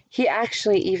 He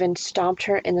actually even stomped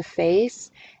her in the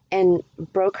face and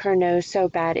broke her nose so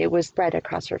bad it was spread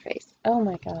across her face. Oh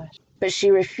my gosh. But she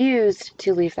refused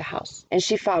to leave the house, and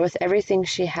she fought with everything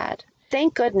she had.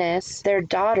 Thank goodness their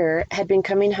daughter had been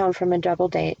coming home from a double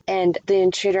date, and the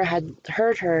intruder had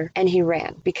heard her, and he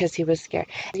ran because he was scared.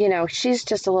 You know, she's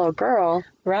just a little girl.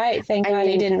 Right. Thank God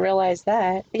he didn't realize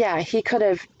that. Yeah, he could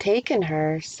have taken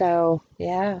her, so...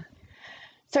 Yeah.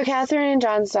 So Catherine and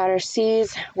John's daughter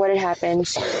sees what had happened.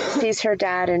 She sees her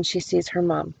dad and she sees her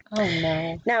mom. Oh,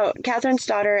 no. Now, Catherine's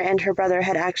daughter and her brother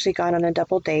had actually gone on a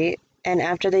double date, and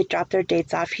after they dropped their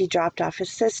dates off, he dropped off his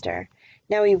sister.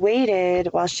 Now, he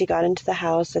waited while she got into the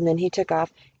house, and then he took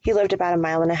off. He lived about 1.5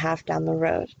 miles down the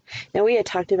road. Now, we had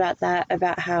talked about that,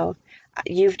 about how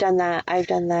you've done that, I've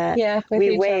done that. Yeah, with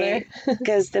we each wait other.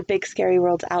 because the big scary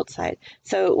world's outside.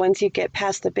 So once you get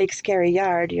past the big scary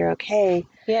yard, you're okay.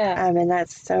 Yeah. And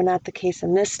that's so not the case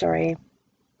in this story.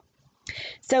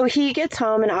 So he gets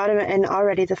home and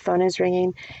already the phone is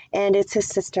ringing, and it's his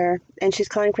sister, and she's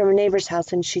calling from a neighbor's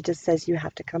house, and she just says, you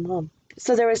have to come home.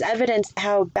 So there was evidence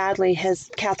how badly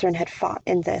Catherine had fought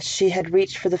in this. She had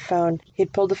reached for the phone.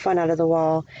 He'd pulled the phone out of the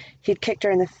wall. He'd kicked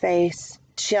her in the face.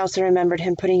 She also remembered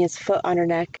him putting his foot on her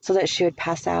neck so that she would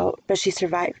pass out, but she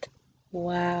survived.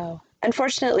 Wow.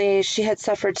 Unfortunately, she had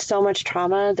suffered so much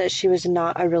trauma that she was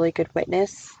not a really good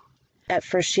witness. At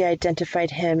first, she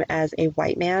identified him as a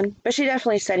white man, but she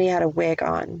definitely said he had a wig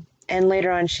on. And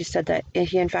later on, she said that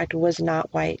he, in fact, was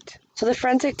not white. So the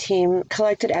forensic team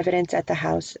collected evidence at the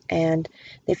house, and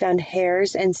they found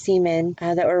hairs and semen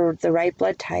that were the right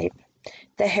blood type.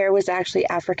 The hair was actually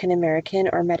African American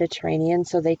or Mediterranean,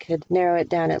 so they could narrow it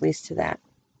down at least to that.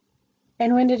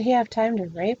 And when did he have time to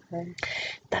rape her?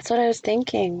 That's what I was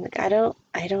thinking. Like, I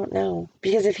don't know.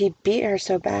 Because if he beat her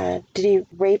so bad, did he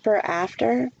rape her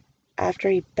after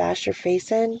he bashed her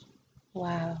face in?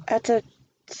 Wow. That's a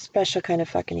special kind of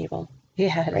fucking evil.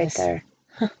 Yeah, it right is. there.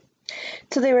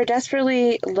 So they were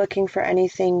desperately looking for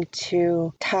anything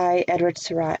to tie Edward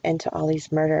Surratt into all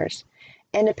these murders.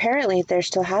 And apparently they're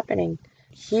still happening.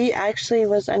 He actually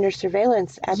was under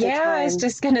surveillance at the time. Yeah, I was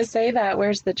just going to say that.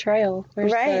 Where's the trail?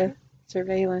 Where's the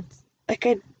surveillance? Like,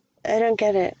 I don't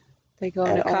get it. They go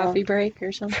on a coffee break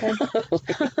or something?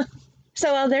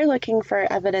 So while they're looking for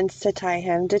evidence to tie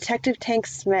him, Detective Tank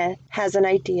Smith has an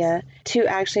idea to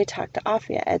actually talk to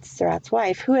Afia, Ed Surratt's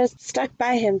wife, who has stuck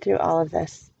by him through all of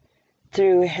this.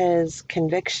 Through his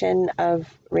conviction of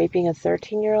raping a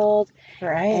 13-year-old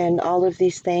and all of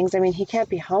these things. I mean, he can't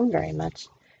be home very much.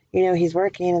 You know, he's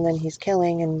working and then he's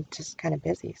killing and just kind of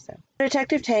busy. So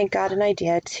Detective Tank got an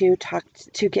idea to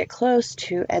get close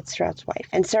to Ed Surratt's wife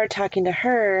and start talking to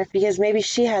her because maybe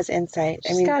she has insight.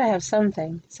 She's got to have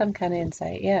something, some kind of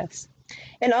insight, yes.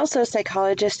 And also,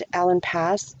 psychologist Alan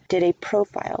Pass did a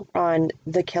profile on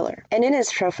the killer. And in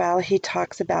his profile, he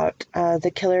talks about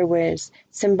the killer was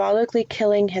symbolically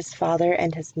killing his father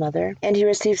and his mother, and he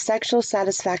received sexual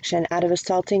satisfaction out of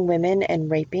assaulting women and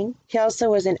raping. He also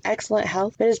was in excellent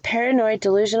health, but his paranoid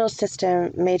delusional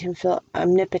system made him feel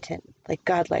omnipotent, like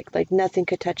godlike, like nothing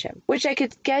could touch him. Which I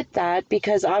could get that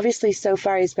because obviously so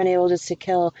far he's been able just to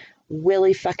kill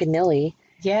willy-fucking-nilly.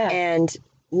 Yeah. And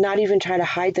not even try to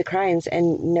hide the crimes,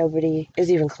 and nobody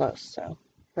is even close. So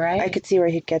I could see where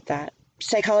he'd get that.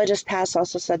 Psychologist Pass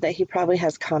also said that he probably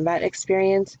has combat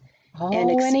experience. And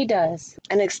he does.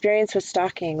 And experience with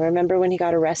stalking. Remember when he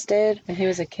got arrested? When he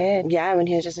was a kid. Yeah, when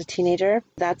he was just a teenager.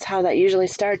 That's how that usually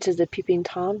starts, is the peeping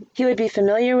Tom. He would be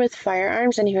familiar with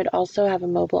firearms, and he would also have a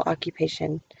mobile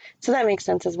occupation. So that makes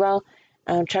sense as well.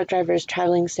 Truck drivers,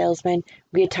 traveling salesmen.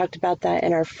 We had talked about that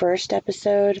in our first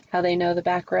episode. How they know the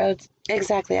back roads.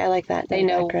 Exactly, I like that. They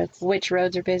know which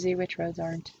roads are busy, which roads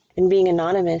aren't. And being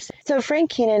anonymous. So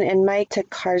Frank Keenan and Mike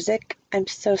Tokarczyk, I'm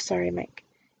so sorry, Mike,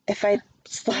 if I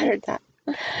slaughtered that.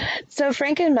 So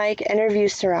Frank and Mike interview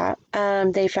Surratt.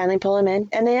 They finally pull him in,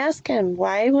 and they ask him,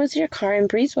 why was your car in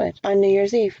Breezewood on New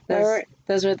Year's Eve?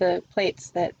 Those were the plates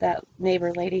that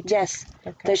neighbor lady took. Yes,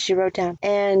 that she wrote down.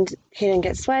 And he didn't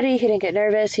get sweaty, he didn't get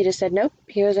nervous, he just said, nope,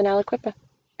 he was in Aliquippa.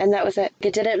 And that was it.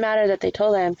 It didn't matter that they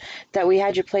told him that we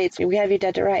had your plates, we have you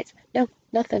dead to rights. No,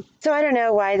 nothing. So I don't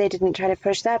know why they didn't try to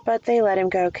push that, but they let him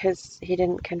go because he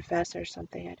didn't confess or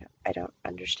something. I don't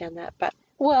understand that. But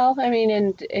well, I mean,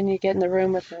 and you get in the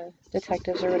room with the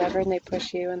detectives or whatever, and they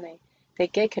push you, and they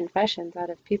get confessions out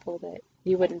of people that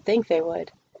you wouldn't think they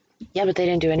would. Yeah, but they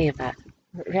didn't do any of that.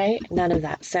 Right? None of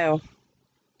that. So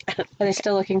are they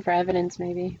still looking for evidence,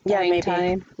 maybe? Yeah, maybe.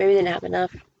 Time? Maybe they didn't have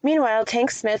enough. Meanwhile,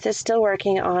 Tank Smith is still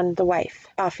working on the wife,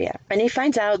 Afia, and he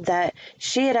finds out that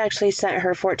she had actually sent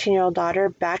her 14-year-old daughter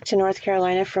back to North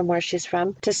Carolina from where she's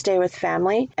from to stay with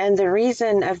family, and the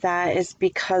reason of that is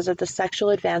because of the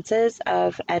sexual advances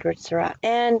of Edward Surratt.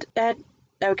 And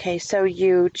okay, so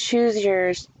you choose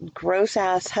your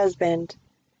gross-ass husband,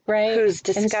 right, who's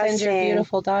disgusting, and sends your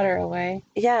beautiful daughter away.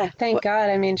 Yeah. Thank God.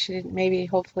 I mean, she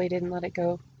hopefully didn't let it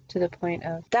go to the point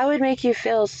of... That would make you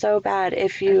feel so bad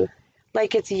if you...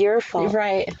 Like it's your fault.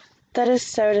 Right. That is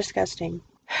so disgusting.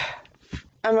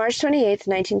 On March 28th,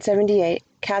 1978,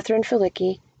 Catherine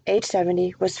Filicki, age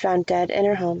 70, was found dead in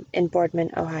her home in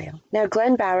Boardman, Ohio. Now,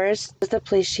 Glenn Bowers was the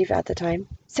police chief at the time,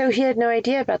 so he had no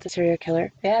idea about the serial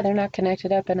killer. Yeah, they're not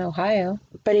connected up in Ohio.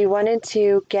 But he wanted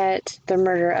to get the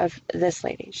murder of this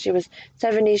lady. She was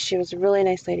 70. She was a really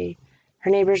nice lady.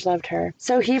 Her neighbors loved her.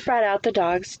 So he brought out the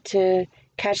dogs to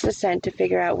catch the scent, to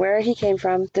figure out where he came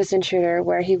from, this intruder,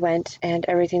 where he went, and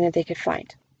everything that they could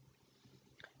find.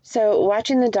 So,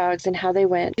 watching the dogs and how they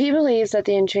went, he believes that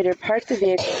the intruder parked the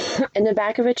vehicle in the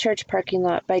back of a church parking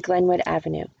lot by Glenwood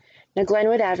Avenue. Now,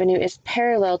 Glenwood Avenue is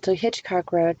parallel to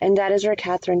Hitchcock Road, and that is where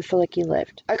Catherine Filicki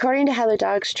lived. According to how the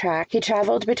dogs track, he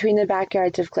traveled between the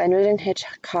backyards of Glenwood and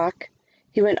Hitchcock.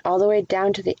 He went all the way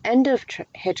down to the end of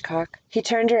Hitchcock. He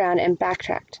turned around and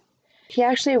backtracked. He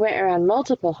actually went around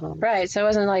multiple homes. Right, so it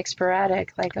wasn't like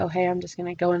sporadic, like, oh, hey, I'm just going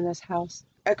to go in this house.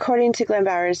 According to Glenn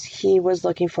Bowers, he was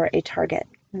looking for a target,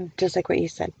 just like what you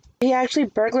said. He actually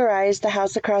burglarized the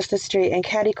house across the street and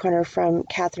catty corner from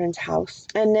Catherine's house.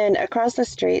 And then across the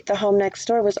street, the home next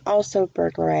door was also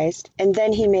burglarized. And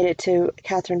then he made it to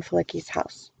Catherine Filicki's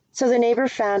house. So the neighbor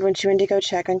found, when she went to go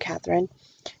check on Catherine,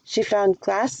 she found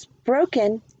glass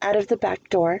broken out of the back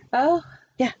door. Oh.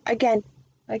 Yeah, again.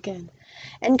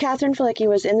 And Catherine Filicki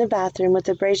was in the bathroom with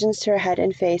abrasions to her head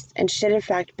and face, and she had in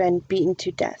fact been beaten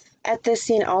to death. At this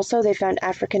scene also, they found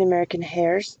African American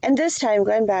hairs. And this time,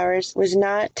 Glenn Bowers was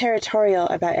not territorial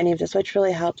about any of this, which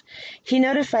really helped. He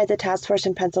notified the task force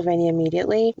in Pennsylvania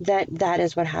immediately that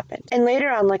is what happened. And later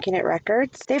on, looking at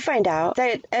records, they find out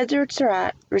that Edward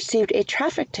Surratt received a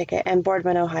traffic ticket in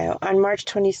Boardman, Ohio on March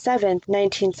 27th,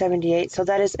 1978. So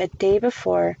that is a day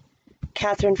before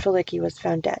Catherine Filicki was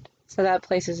found dead. So that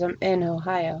place is in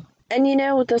Ohio. And you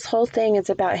know, this whole thing is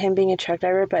about him being a truck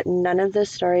driver, but none of this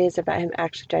story is about him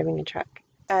actually driving a truck.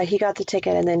 He got the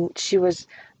ticket, and then she was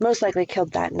most likely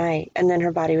killed that night, and then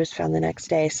her body was found the next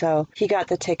day. So he got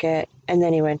the ticket, and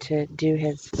then he went to do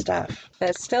his stuff.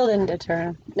 That still didn't deter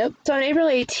him. Nope. So on April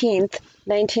 18th,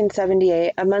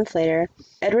 1978, a month later,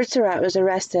 Edward Surratt was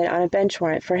arrested on a bench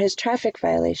warrant for his traffic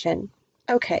violation.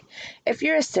 Okay, if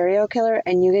you're a serial killer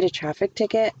and you get a traffic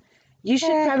ticket, you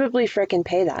should probably frickin'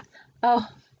 pay that. Oh,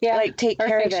 yeah. Like, take or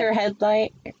care of fix it. your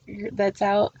headlight that's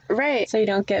out. Right. So you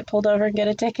don't get pulled over and get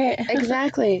a ticket.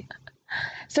 Exactly.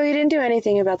 So he didn't do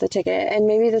anything about the ticket, and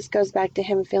maybe this goes back to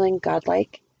him feeling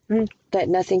godlike, that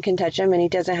nothing can touch him, and he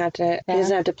doesn't have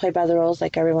to play by the rules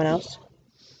like everyone else.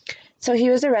 So he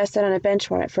was arrested on a bench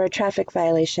warrant for a traffic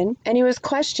violation, and he was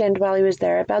questioned while he was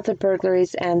there about the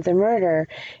burglaries and the murder.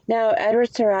 Now,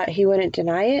 Edward Surratt, he wouldn't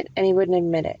deny it, and he wouldn't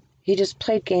admit it. He just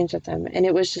played games with them, and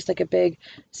it was just like a big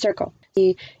circle.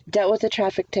 He dealt with the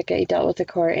traffic ticket, he dealt with the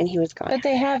court, and he was gone. But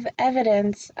they have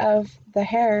evidence of the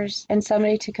hairs and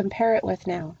somebody to compare it with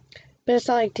now. But it's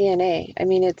not like DNA. I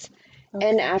mean, it's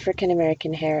an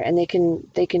African-American hair, and they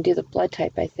can do the blood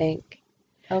type, I think.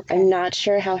 Okay. I'm not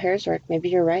sure how hairs work. Maybe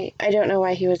you're right. I don't know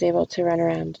why he was able to run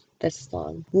around this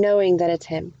long, knowing that it's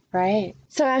him. Right.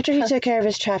 So after he took care of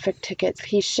his traffic tickets,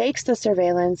 he shakes the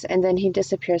surveillance, and then he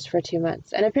disappears for 2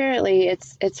 months. And apparently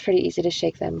it's pretty easy to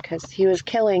shake them because he was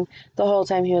killing the whole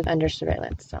time he was under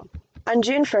surveillance. So on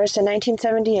June 1st, in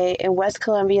 1978, in West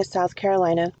Columbia, South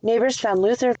Carolina, neighbors found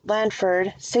Luther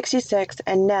Lanford, 66,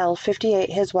 and Nell, 58,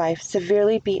 his wife,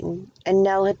 severely beaten, and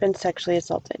Nell had been sexually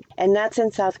assaulted. And that's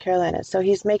in South Carolina, so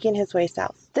he's making his way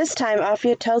south. This time,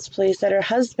 Afia tells police that her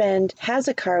husband has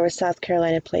a car with South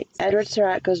Carolina plates. Edward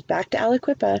Surratt goes back to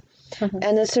Aliquippa,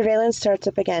 and the surveillance starts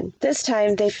up again. This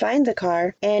time, they find the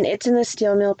car, and it's in the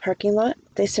steel mill parking lot.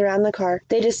 They surround the car.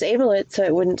 They disable it so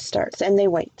it wouldn't start, and they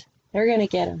wait. They're going to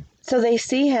get him. So they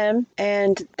see him,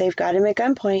 and they've got him at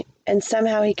gunpoint, and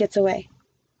somehow he gets away.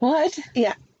 What?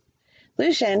 Yeah.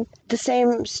 Lucian, the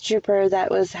same stripper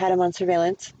that had him on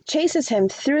surveillance, chases him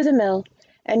through the mill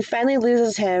and finally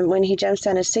loses him when he jumps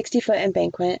down a 60-foot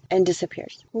embankment and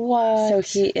disappears. What? So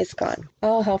he is gone.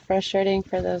 Oh, how frustrating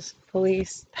for those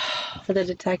police, for the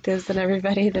detectives and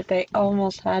everybody that they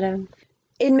almost had him.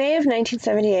 In May of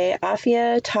 1978,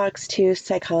 Afia talks to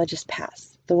psychologist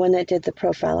Pass, the one that did the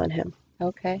profile on him.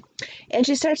 Okay. And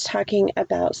she starts talking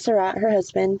about Surratt, her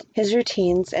husband, his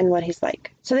routines, and what he's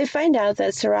like. So they find out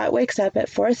that Surratt wakes up at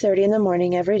 4:30 in the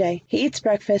morning every day. He eats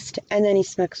breakfast, and then he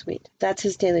smokes weed. That's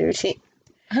his daily routine.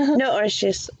 No orange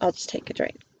juice, I'll just take a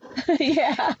drink.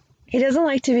 Yeah. He doesn't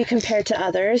like to be compared to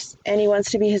others, and he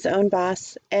wants to be his own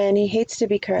boss, and he hates to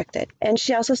be corrected. And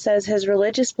she also says his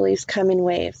religious beliefs come in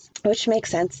waves, which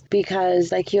makes sense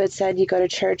because, like you had said, you go to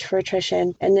church for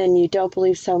attrition, and then you don't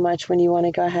believe so much when you want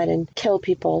to go ahead and kill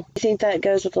people. I think that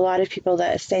goes with a lot of people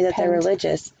that say that they're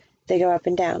religious. They go up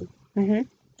and down. Mm-hmm.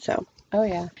 So. Oh,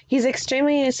 yeah. He's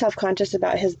extremely self-conscious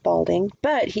about his balding,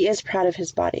 but he is proud of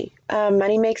his body.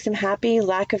 Money makes him happy,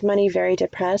 lack of money, very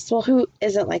depressed. Well, who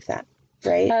isn't like that?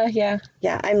 Right? Yeah.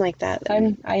 Yeah, I'm like that.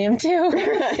 I am too.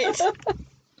 Right.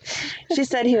 She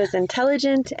said he was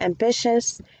intelligent,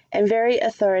 ambitious, and very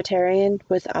authoritarian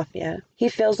with Afia. He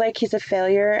feels like he's a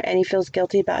failure, and he feels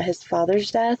guilty about his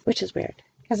father's death, which is weird.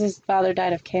 Because his father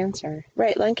died of cancer.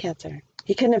 Right, lung cancer.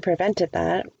 He couldn't have prevented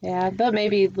that. Yeah, but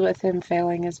maybe with him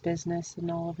failing his business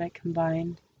and all of it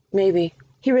combined. Maybe.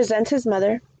 He resents his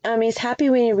mother. He's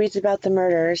happy when he reads about the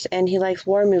murders, and he likes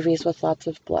war movies with lots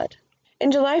of blood. In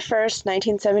July 1st,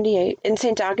 1978, in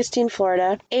St. Augustine,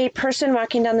 Florida, a person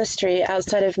walking down the street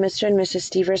outside of Mr. and Mrs.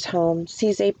 Stever's home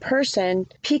sees a person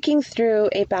peeking through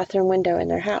a bathroom window in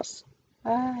their house.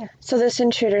 So this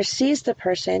intruder sees the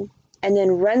person and then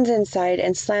runs inside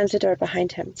and slams the door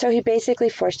behind him. So he basically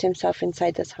forced himself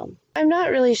inside this home. I'm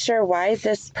not really sure why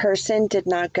this person did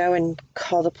not go and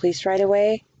call the police right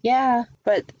away. Yeah.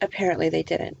 But apparently they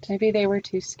didn't. Maybe they were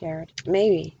too scared.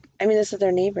 Maybe. I mean, this is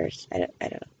their neighbors. I don't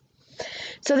know.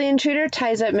 So the intruder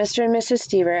ties up Mr. and Mrs.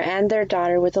 Stever and their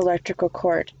daughter with electrical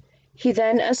cord. He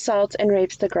then assaults and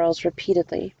rapes the girls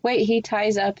repeatedly. Wait, he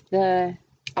ties up the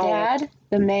dad,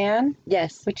 the man?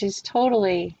 Yes. Which is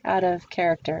totally out of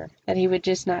character. That he would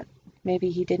just not, maybe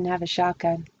he didn't have a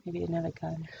shotgun. Maybe he didn't have a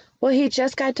gun. Well, he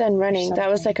just got done running. That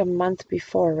was like a month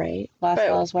before, right? Lost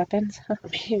all his weapons?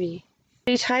 Maybe.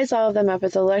 He ties all of them up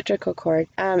with electrical cord,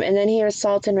 and then he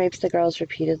assaults and rapes the girls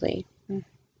repeatedly.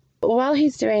 While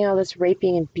he's doing all this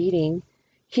raping and beating,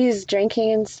 he's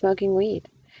drinking and smoking weed.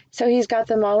 So he's got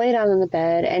them all laid out on the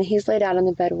bed, and he's laid out on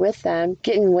the bed with them,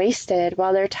 getting wasted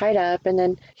while they're tied up, and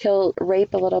then he'll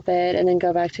rape a little bit and then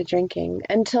go back to drinking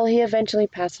until he eventually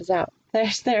passes out.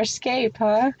 There's their escape,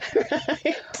 huh?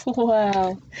 Right.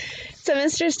 Wow. So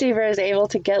Mr. Stever is able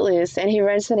to get loose, and he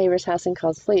runs to the neighbor's house and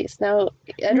calls police. Now,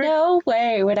 Edward, No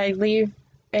way would I leave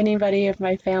anybody of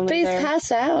my but family he's there.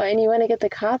 passed out, and you want to get the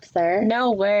cops there.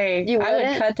 No way. You I would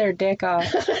wouldn't? cut their dick off.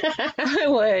 I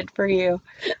would for you.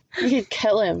 You could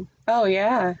kill him. Oh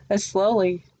yeah,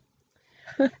 slowly.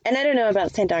 And I don't know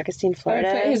about St. Augustine, I would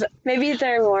Florida. put his- Maybe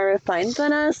they're more refined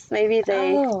than us. Maybe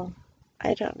they, Oh.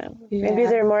 I don't know. Yeah. Maybe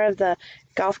they're more of the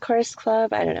golf course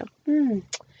club. I don't know. Hmm.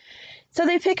 So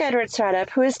they pick Edward Surratt up,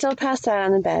 who is still passed out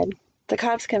on the bed. The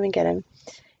cops come and get him.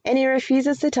 And he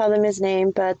refuses to tell them his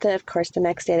name, but of course the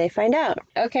next day they find out.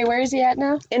 Okay, where is he at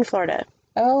now? In Florida.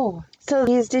 Oh. So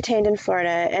he's detained in Florida,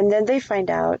 and then they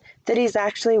find out that he's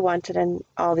actually wanted in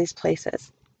all these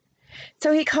places.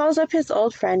 So he calls up his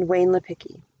old friend Wayne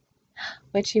Lepicki.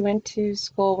 Which he went to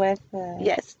school with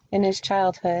Yes, in his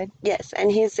childhood. yes,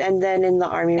 and then in the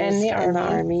army. And the In the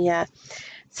army. army, yeah.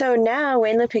 So now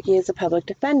Wayne Lepicki is a public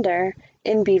defender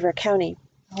in Beaver County.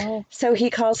 Oh. So he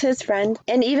calls his friend,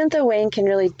 and even though Wayne can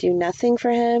really do nothing for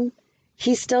him,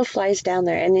 he still flies down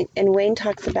there. And Wayne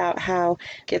talks about how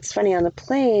it's funny, on the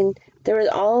plane, there were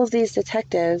all of these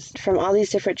detectives from all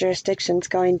these different jurisdictions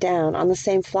going down on the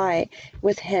same flight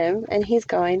with him, and he's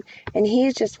going, and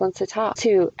he just wants to talk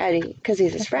to Eddie because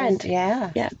he's his friend.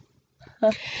 Yeah. Yeah.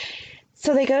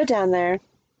 So they go down there,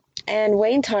 and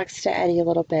Wayne talks to Eddie a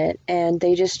little bit, and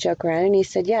they just joke around, and he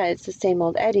said, yeah, it's the same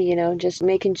old Eddie, just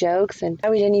making jokes, and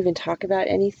we didn't even talk about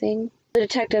anything. The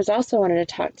detectives also wanted to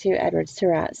talk to Edward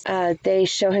Surratt. They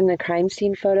show him the crime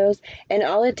scene photos, and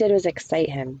all it did was excite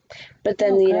him. But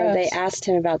then, gross. they asked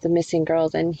him about the missing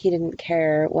girls, and he didn't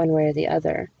care one way or the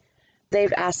other.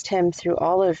 They've asked him through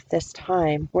all of this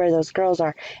time where those girls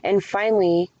are. And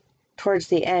finally, towards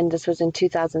the end, this was in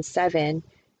 2007,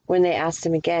 when they asked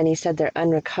him again, he said they're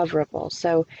unrecoverable.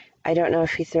 So I don't know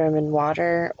if he threw them in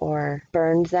water or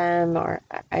burned them, or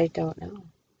I don't know.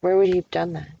 Where would he have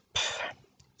done that?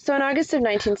 So in August of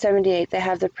 1978, they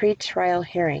have the pre-trial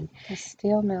hearing. The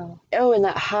steel mill. Oh, and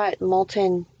that hot,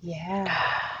 molten... Yeah.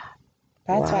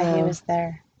 That's why he Wow. was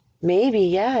there. Maybe,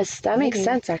 yes. That makes Maybe.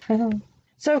 sense, actually.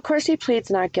 So, of course, he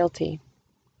pleads not guilty.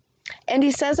 And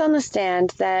he says on the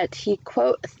stand that he,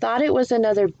 quote, thought it was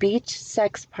another beach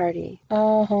sex party.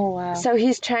 Oh, wow. So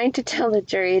he's trying to tell the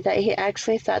jury that he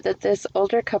actually thought that this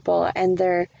older couple and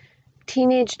their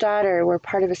teenage daughter were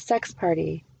part of a sex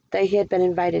party that he had been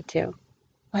invited to.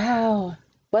 Wow.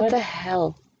 What What- the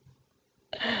hell?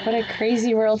 What a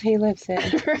crazy world he lives in.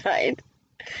 Right.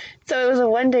 So it was a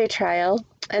one-day trial,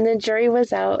 and the jury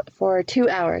was out for 2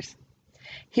 hours.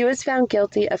 He was found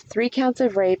guilty of 3 counts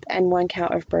of rape and 1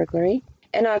 count of burglary.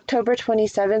 On October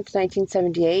 27th,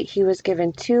 1978, he was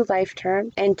given 2 life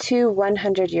terms and 2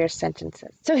 100-year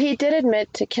sentences. So he did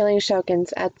admit to killing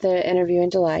Shelkins at the interview in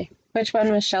July. Which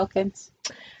one was Shelkins?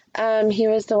 He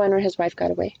was the one where his wife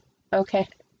got away. Okay.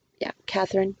 Yeah,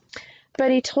 Catherine.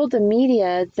 But he told the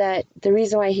media that the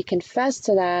reason why he confessed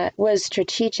to that was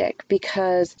strategic,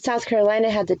 because South Carolina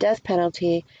had the death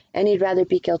penalty and he'd rather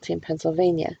be guilty in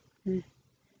Pennsylvania.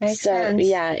 Makes So, sense.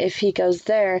 yeah, if he goes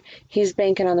there, he's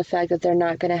banking on the fact that they're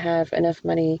not going to have enough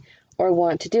money or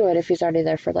want to do it if he's already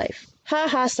there for life. Ha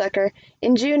ha, sucker.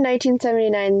 In June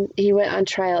 1979, he went on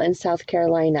trial in South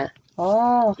Carolina.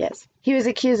 Oh. Yes. He was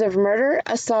accused of murder,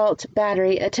 assault,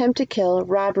 battery, attempt to kill,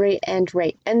 robbery, and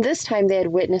rape. And this time they had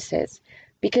witnesses,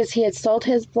 because he had sold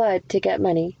his blood to get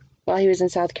money while he was in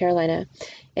South Carolina.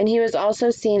 And he was also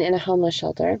seen in a homeless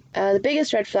shelter. The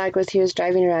biggest red flag was he was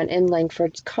driving around in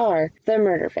Langford's car, the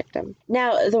murder victim.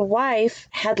 Now, the wife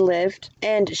had lived,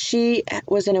 and she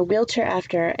was in a wheelchair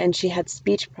after, and she had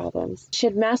speech problems. She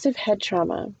had massive head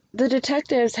trauma. The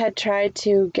detectives had tried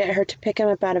to get her to pick him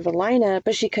up out of a lineup,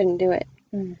 but she couldn't do it.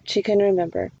 She couldn't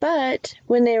remember. But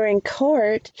when they were in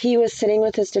court, he was sitting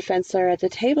with his defense lawyer at the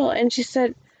table, and she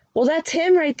said, well, that's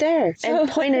him right there, and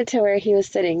pointed to where he was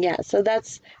sitting. Yeah, so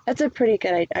that's a pretty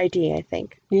good ID, I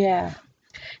think. Yeah.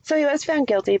 So he was found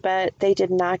guilty, but they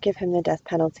did not give him the death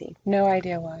penalty. No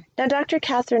idea why. Now, Dr.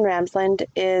 Catherine Ramsland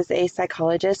is a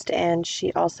psychologist, and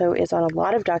she also is on a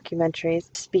lot of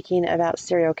documentaries speaking about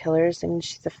serial killers, and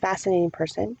she's a fascinating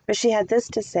person. But she had this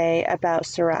to say about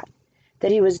Surratt,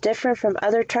 that he was different from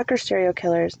other trucker serial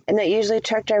killers, and that usually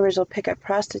truck drivers will pick up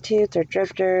prostitutes or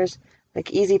drifters,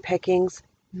 like easy pickings.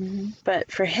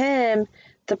 But for him,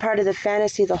 the part of the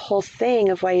fantasy, the whole thing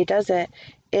of why he does it,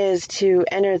 is to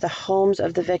enter the homes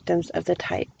of the victims of the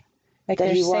type. Like that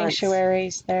there's he wants.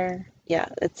 sanctuaries there. Yeah,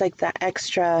 it's like that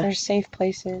extra. There's safe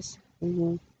places.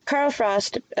 Carl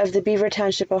Frost of the Beaver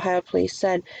Township, Ohio Police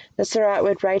said that Surratt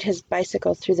would ride his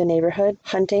bicycle through the neighborhood,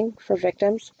 hunting for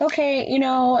victims. Okay,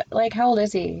 like how old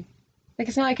is he? Like,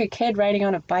 it's not like a kid riding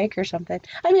on a bike or something.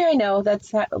 I mean, I know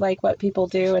that's not, like, what people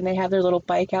do, and they have their little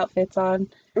bike outfits on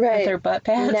with Right. their butt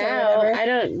pads or Now, whatever. I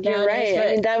don't, you're Nowadays, right.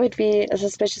 I mean, that would be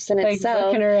suspicious in like, itself.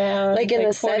 looking around, Like in the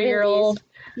 40-year-old. 70s.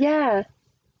 Yeah.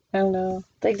 I don't know.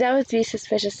 Like, that would be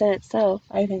suspicious in itself.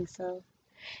 I think so.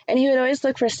 And he would always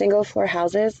look for single floor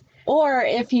houses. Or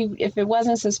if it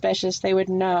wasn't suspicious, they would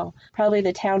know. Probably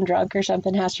the town drunk or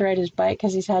something has to ride his bike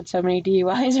because he's had so many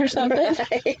DUIs or something.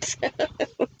 Right.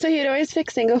 So he'd always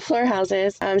pick single floor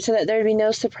houses so that there would be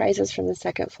no surprises from the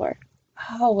second floor.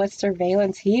 Oh, what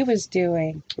surveillance he was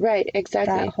doing. Right,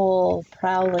 exactly. That whole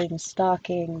prowling,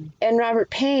 stalking. And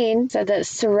Robert Payne said that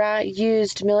Surratt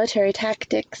used military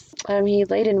tactics. He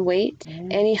laid in wait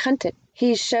and he hunted.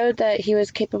 He showed that he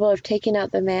was capable of taking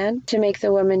out the man to make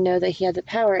the woman know that he had the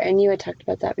power. And you had talked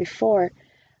about that before,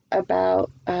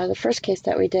 about the first case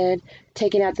that we did,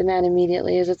 taking out the man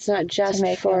immediately. Is it's not just to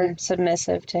make him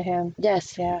submissive to him.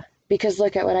 Yes. Yeah. Because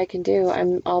look at what I can do.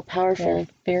 I'm all powerful. They're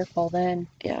fearful then.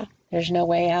 Yeah. There's no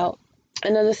way out.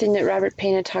 Another thing that Robert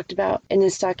Payne had talked about in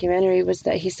this documentary was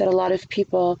that he said a lot of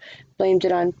people blamed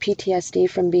it on PTSD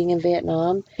from being in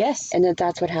Vietnam. Yes. And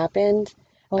that's what happened.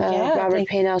 Well, yeah. Robert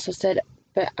Payne also said,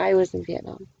 but I was in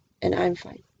Vietnam and I'm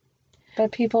fine.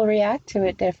 But people react to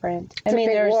it different. It's a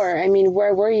big war. I mean,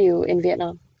 where were you in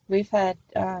Vietnam? We've had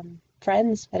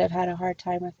friends that have had a hard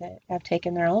time with it, have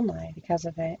taken their own life because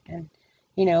of it. And,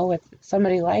 you know, with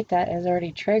somebody like that has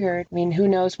already triggered. I mean, who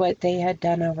knows what they had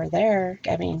done over there?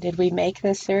 I mean, did we make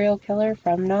this serial killer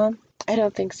from Nam? I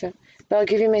don't think so. But I'll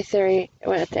give you my theory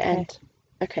at the end.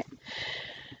 Okay.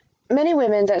 Many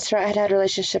women that Surratt had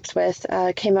relationships with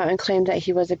came out and claimed that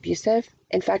he was abusive.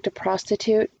 In fact, a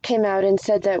prostitute came out and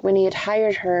said that when he had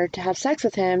hired her to have sex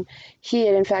with him, he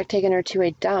had in fact taken her to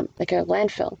a dump, like a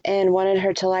landfill, and wanted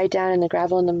her to lie down in the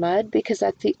gravel and the mud because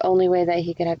that's the only way that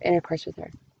he could have intercourse with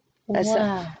her. That's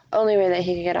the only way that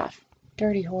he could get off.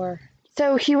 Dirty whore.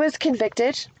 So he was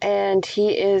convicted, and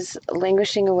he is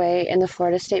languishing away in the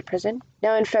Florida State Prison.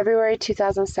 Now, in February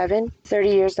 2007, 30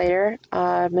 years later,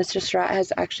 Mr. Surratt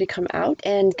has actually come out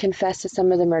and confessed to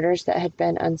some of the murders that had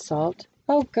been unsolved.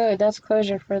 Oh, good. That's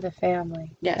closure for the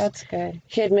family. Yes. That's good.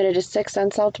 He admitted to 6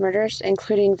 unsolved murders,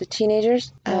 including the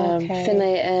teenagers,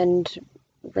 Finlay and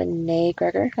Renee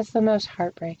Greger. That's the most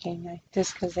heartbreaking,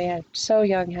 just because they had so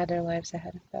young, had their lives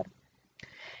ahead of them.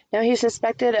 Now, he's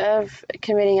suspected of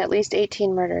committing at least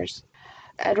 18 murders.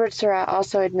 Edward Surratt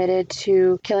also admitted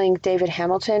to killing David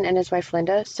Hamilton and his wife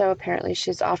Linda, so apparently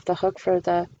she's off the hook for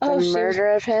the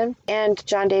murder of him, and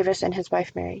John Davis and his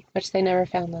wife Mary. Which they never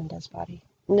found Linda's body.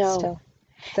 No. Still.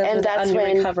 Those and that's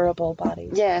unrecoverable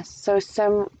bodies. Yes, so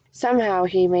somehow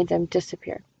he made them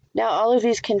disappear. Now, all of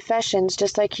these confessions,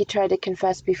 just like he tried to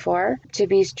confess before, to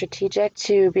be strategic,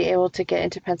 to be able to get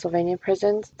into Pennsylvania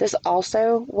prisons, this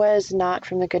also was not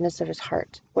from the goodness of his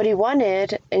heart. What he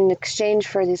wanted in exchange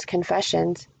for these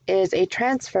confessions is a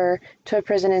transfer to a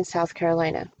prison in South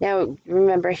Carolina. Now,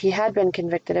 remember, he had been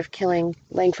convicted of killing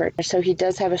Langford, so he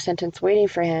does have a sentence waiting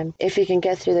for him if he can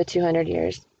get through the 200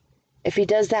 years. If he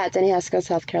does that, then he has to go to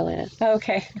South Carolina.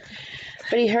 Okay.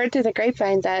 But he heard through the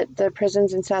grapevine that the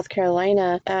prisons in South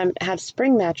Carolina have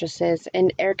spring mattresses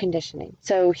and air conditioning.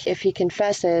 So if he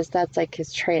confesses, that's like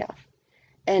his trade-off.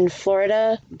 And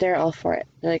Florida, they're all for it.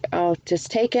 They're like, oh, just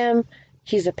take him.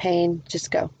 He's a pain. Just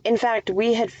go. In fact,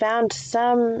 we had found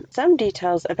some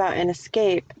details about an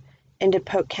escape into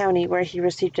Polk County where he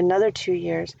received another 2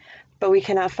 years, but we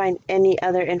cannot find any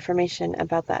other information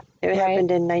about that. It happened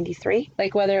in 93.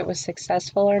 Like whether it was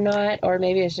successful or not, or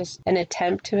maybe it was just an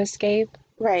attempt to escape.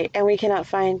 Right, and we cannot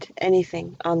find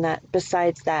anything on that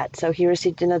besides that. So he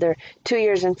received another 2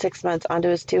 years and 6 months onto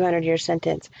his 200-year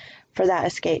sentence for that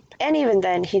escape. And even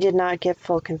then, he did not give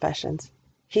full confessions.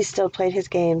 He still played his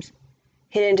games.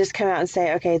 He didn't just come out and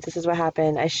say, okay, this is what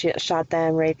happened. I shot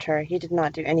them, raped her. He did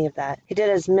not do any of that. He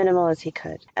did as minimal as he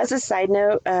could. As a side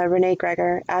note, Renee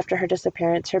Greger, after her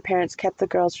disappearance, her parents kept the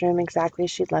girl's room exactly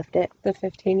as she'd left it. The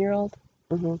 15-year-old?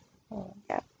 Mm-hmm. Oh,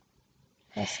 yeah.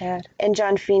 That's sad. And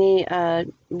John Feeney,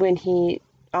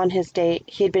 on his date,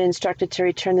 he had been instructed to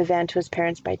return the van to his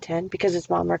parents by 10 because his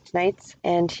mom worked nights,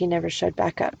 and he never showed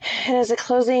back up. And as a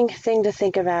closing thing to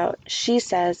think about, she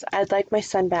says, I'd like my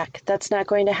son back. That's not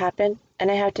going to happen, and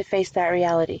I have to face that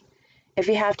reality. If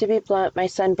you have to be blunt, my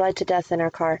son bled to death in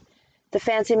our car. The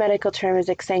fancy medical term is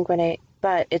exsanguinate,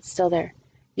 but it's still there.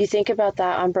 You think about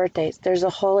that on birthdays. There's a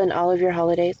hole in all of your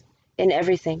holidays, in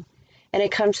everything. And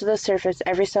it comes to the surface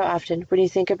every so often when you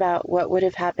think about what would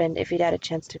have happened if he'd had a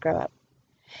chance to grow up.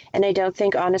 And I don't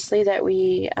think, honestly, that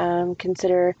we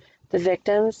consider the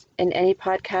victims in any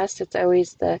podcast. It's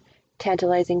always the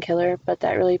tantalizing killer, but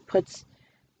that really puts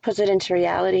puts it into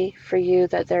reality for you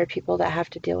that there are people that have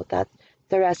to deal with that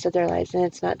the rest of their lives, and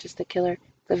it's not just the killer,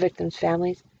 the victims'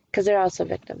 families, because they're also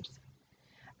victims.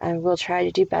 And we'll try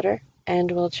to do better, and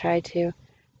we'll try to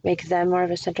make them more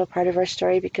of a central part of our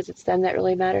story because it's them that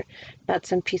really matter, not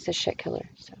some piece of shit killer.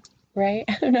 So. Right?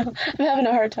 I know. I'm having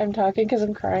a hard time talking because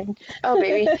I'm crying. Oh,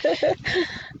 baby.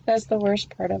 That's the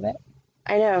worst part of it.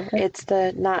 I know. It's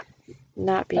the not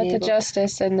being But able. the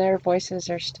justice and their voices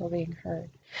are still being heard.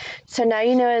 So now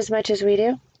you know as much as we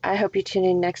do. I hope you tune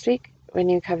in next week when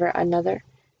you cover another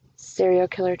serial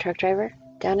killer truck driver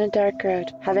down a dark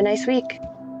road. Have a nice week.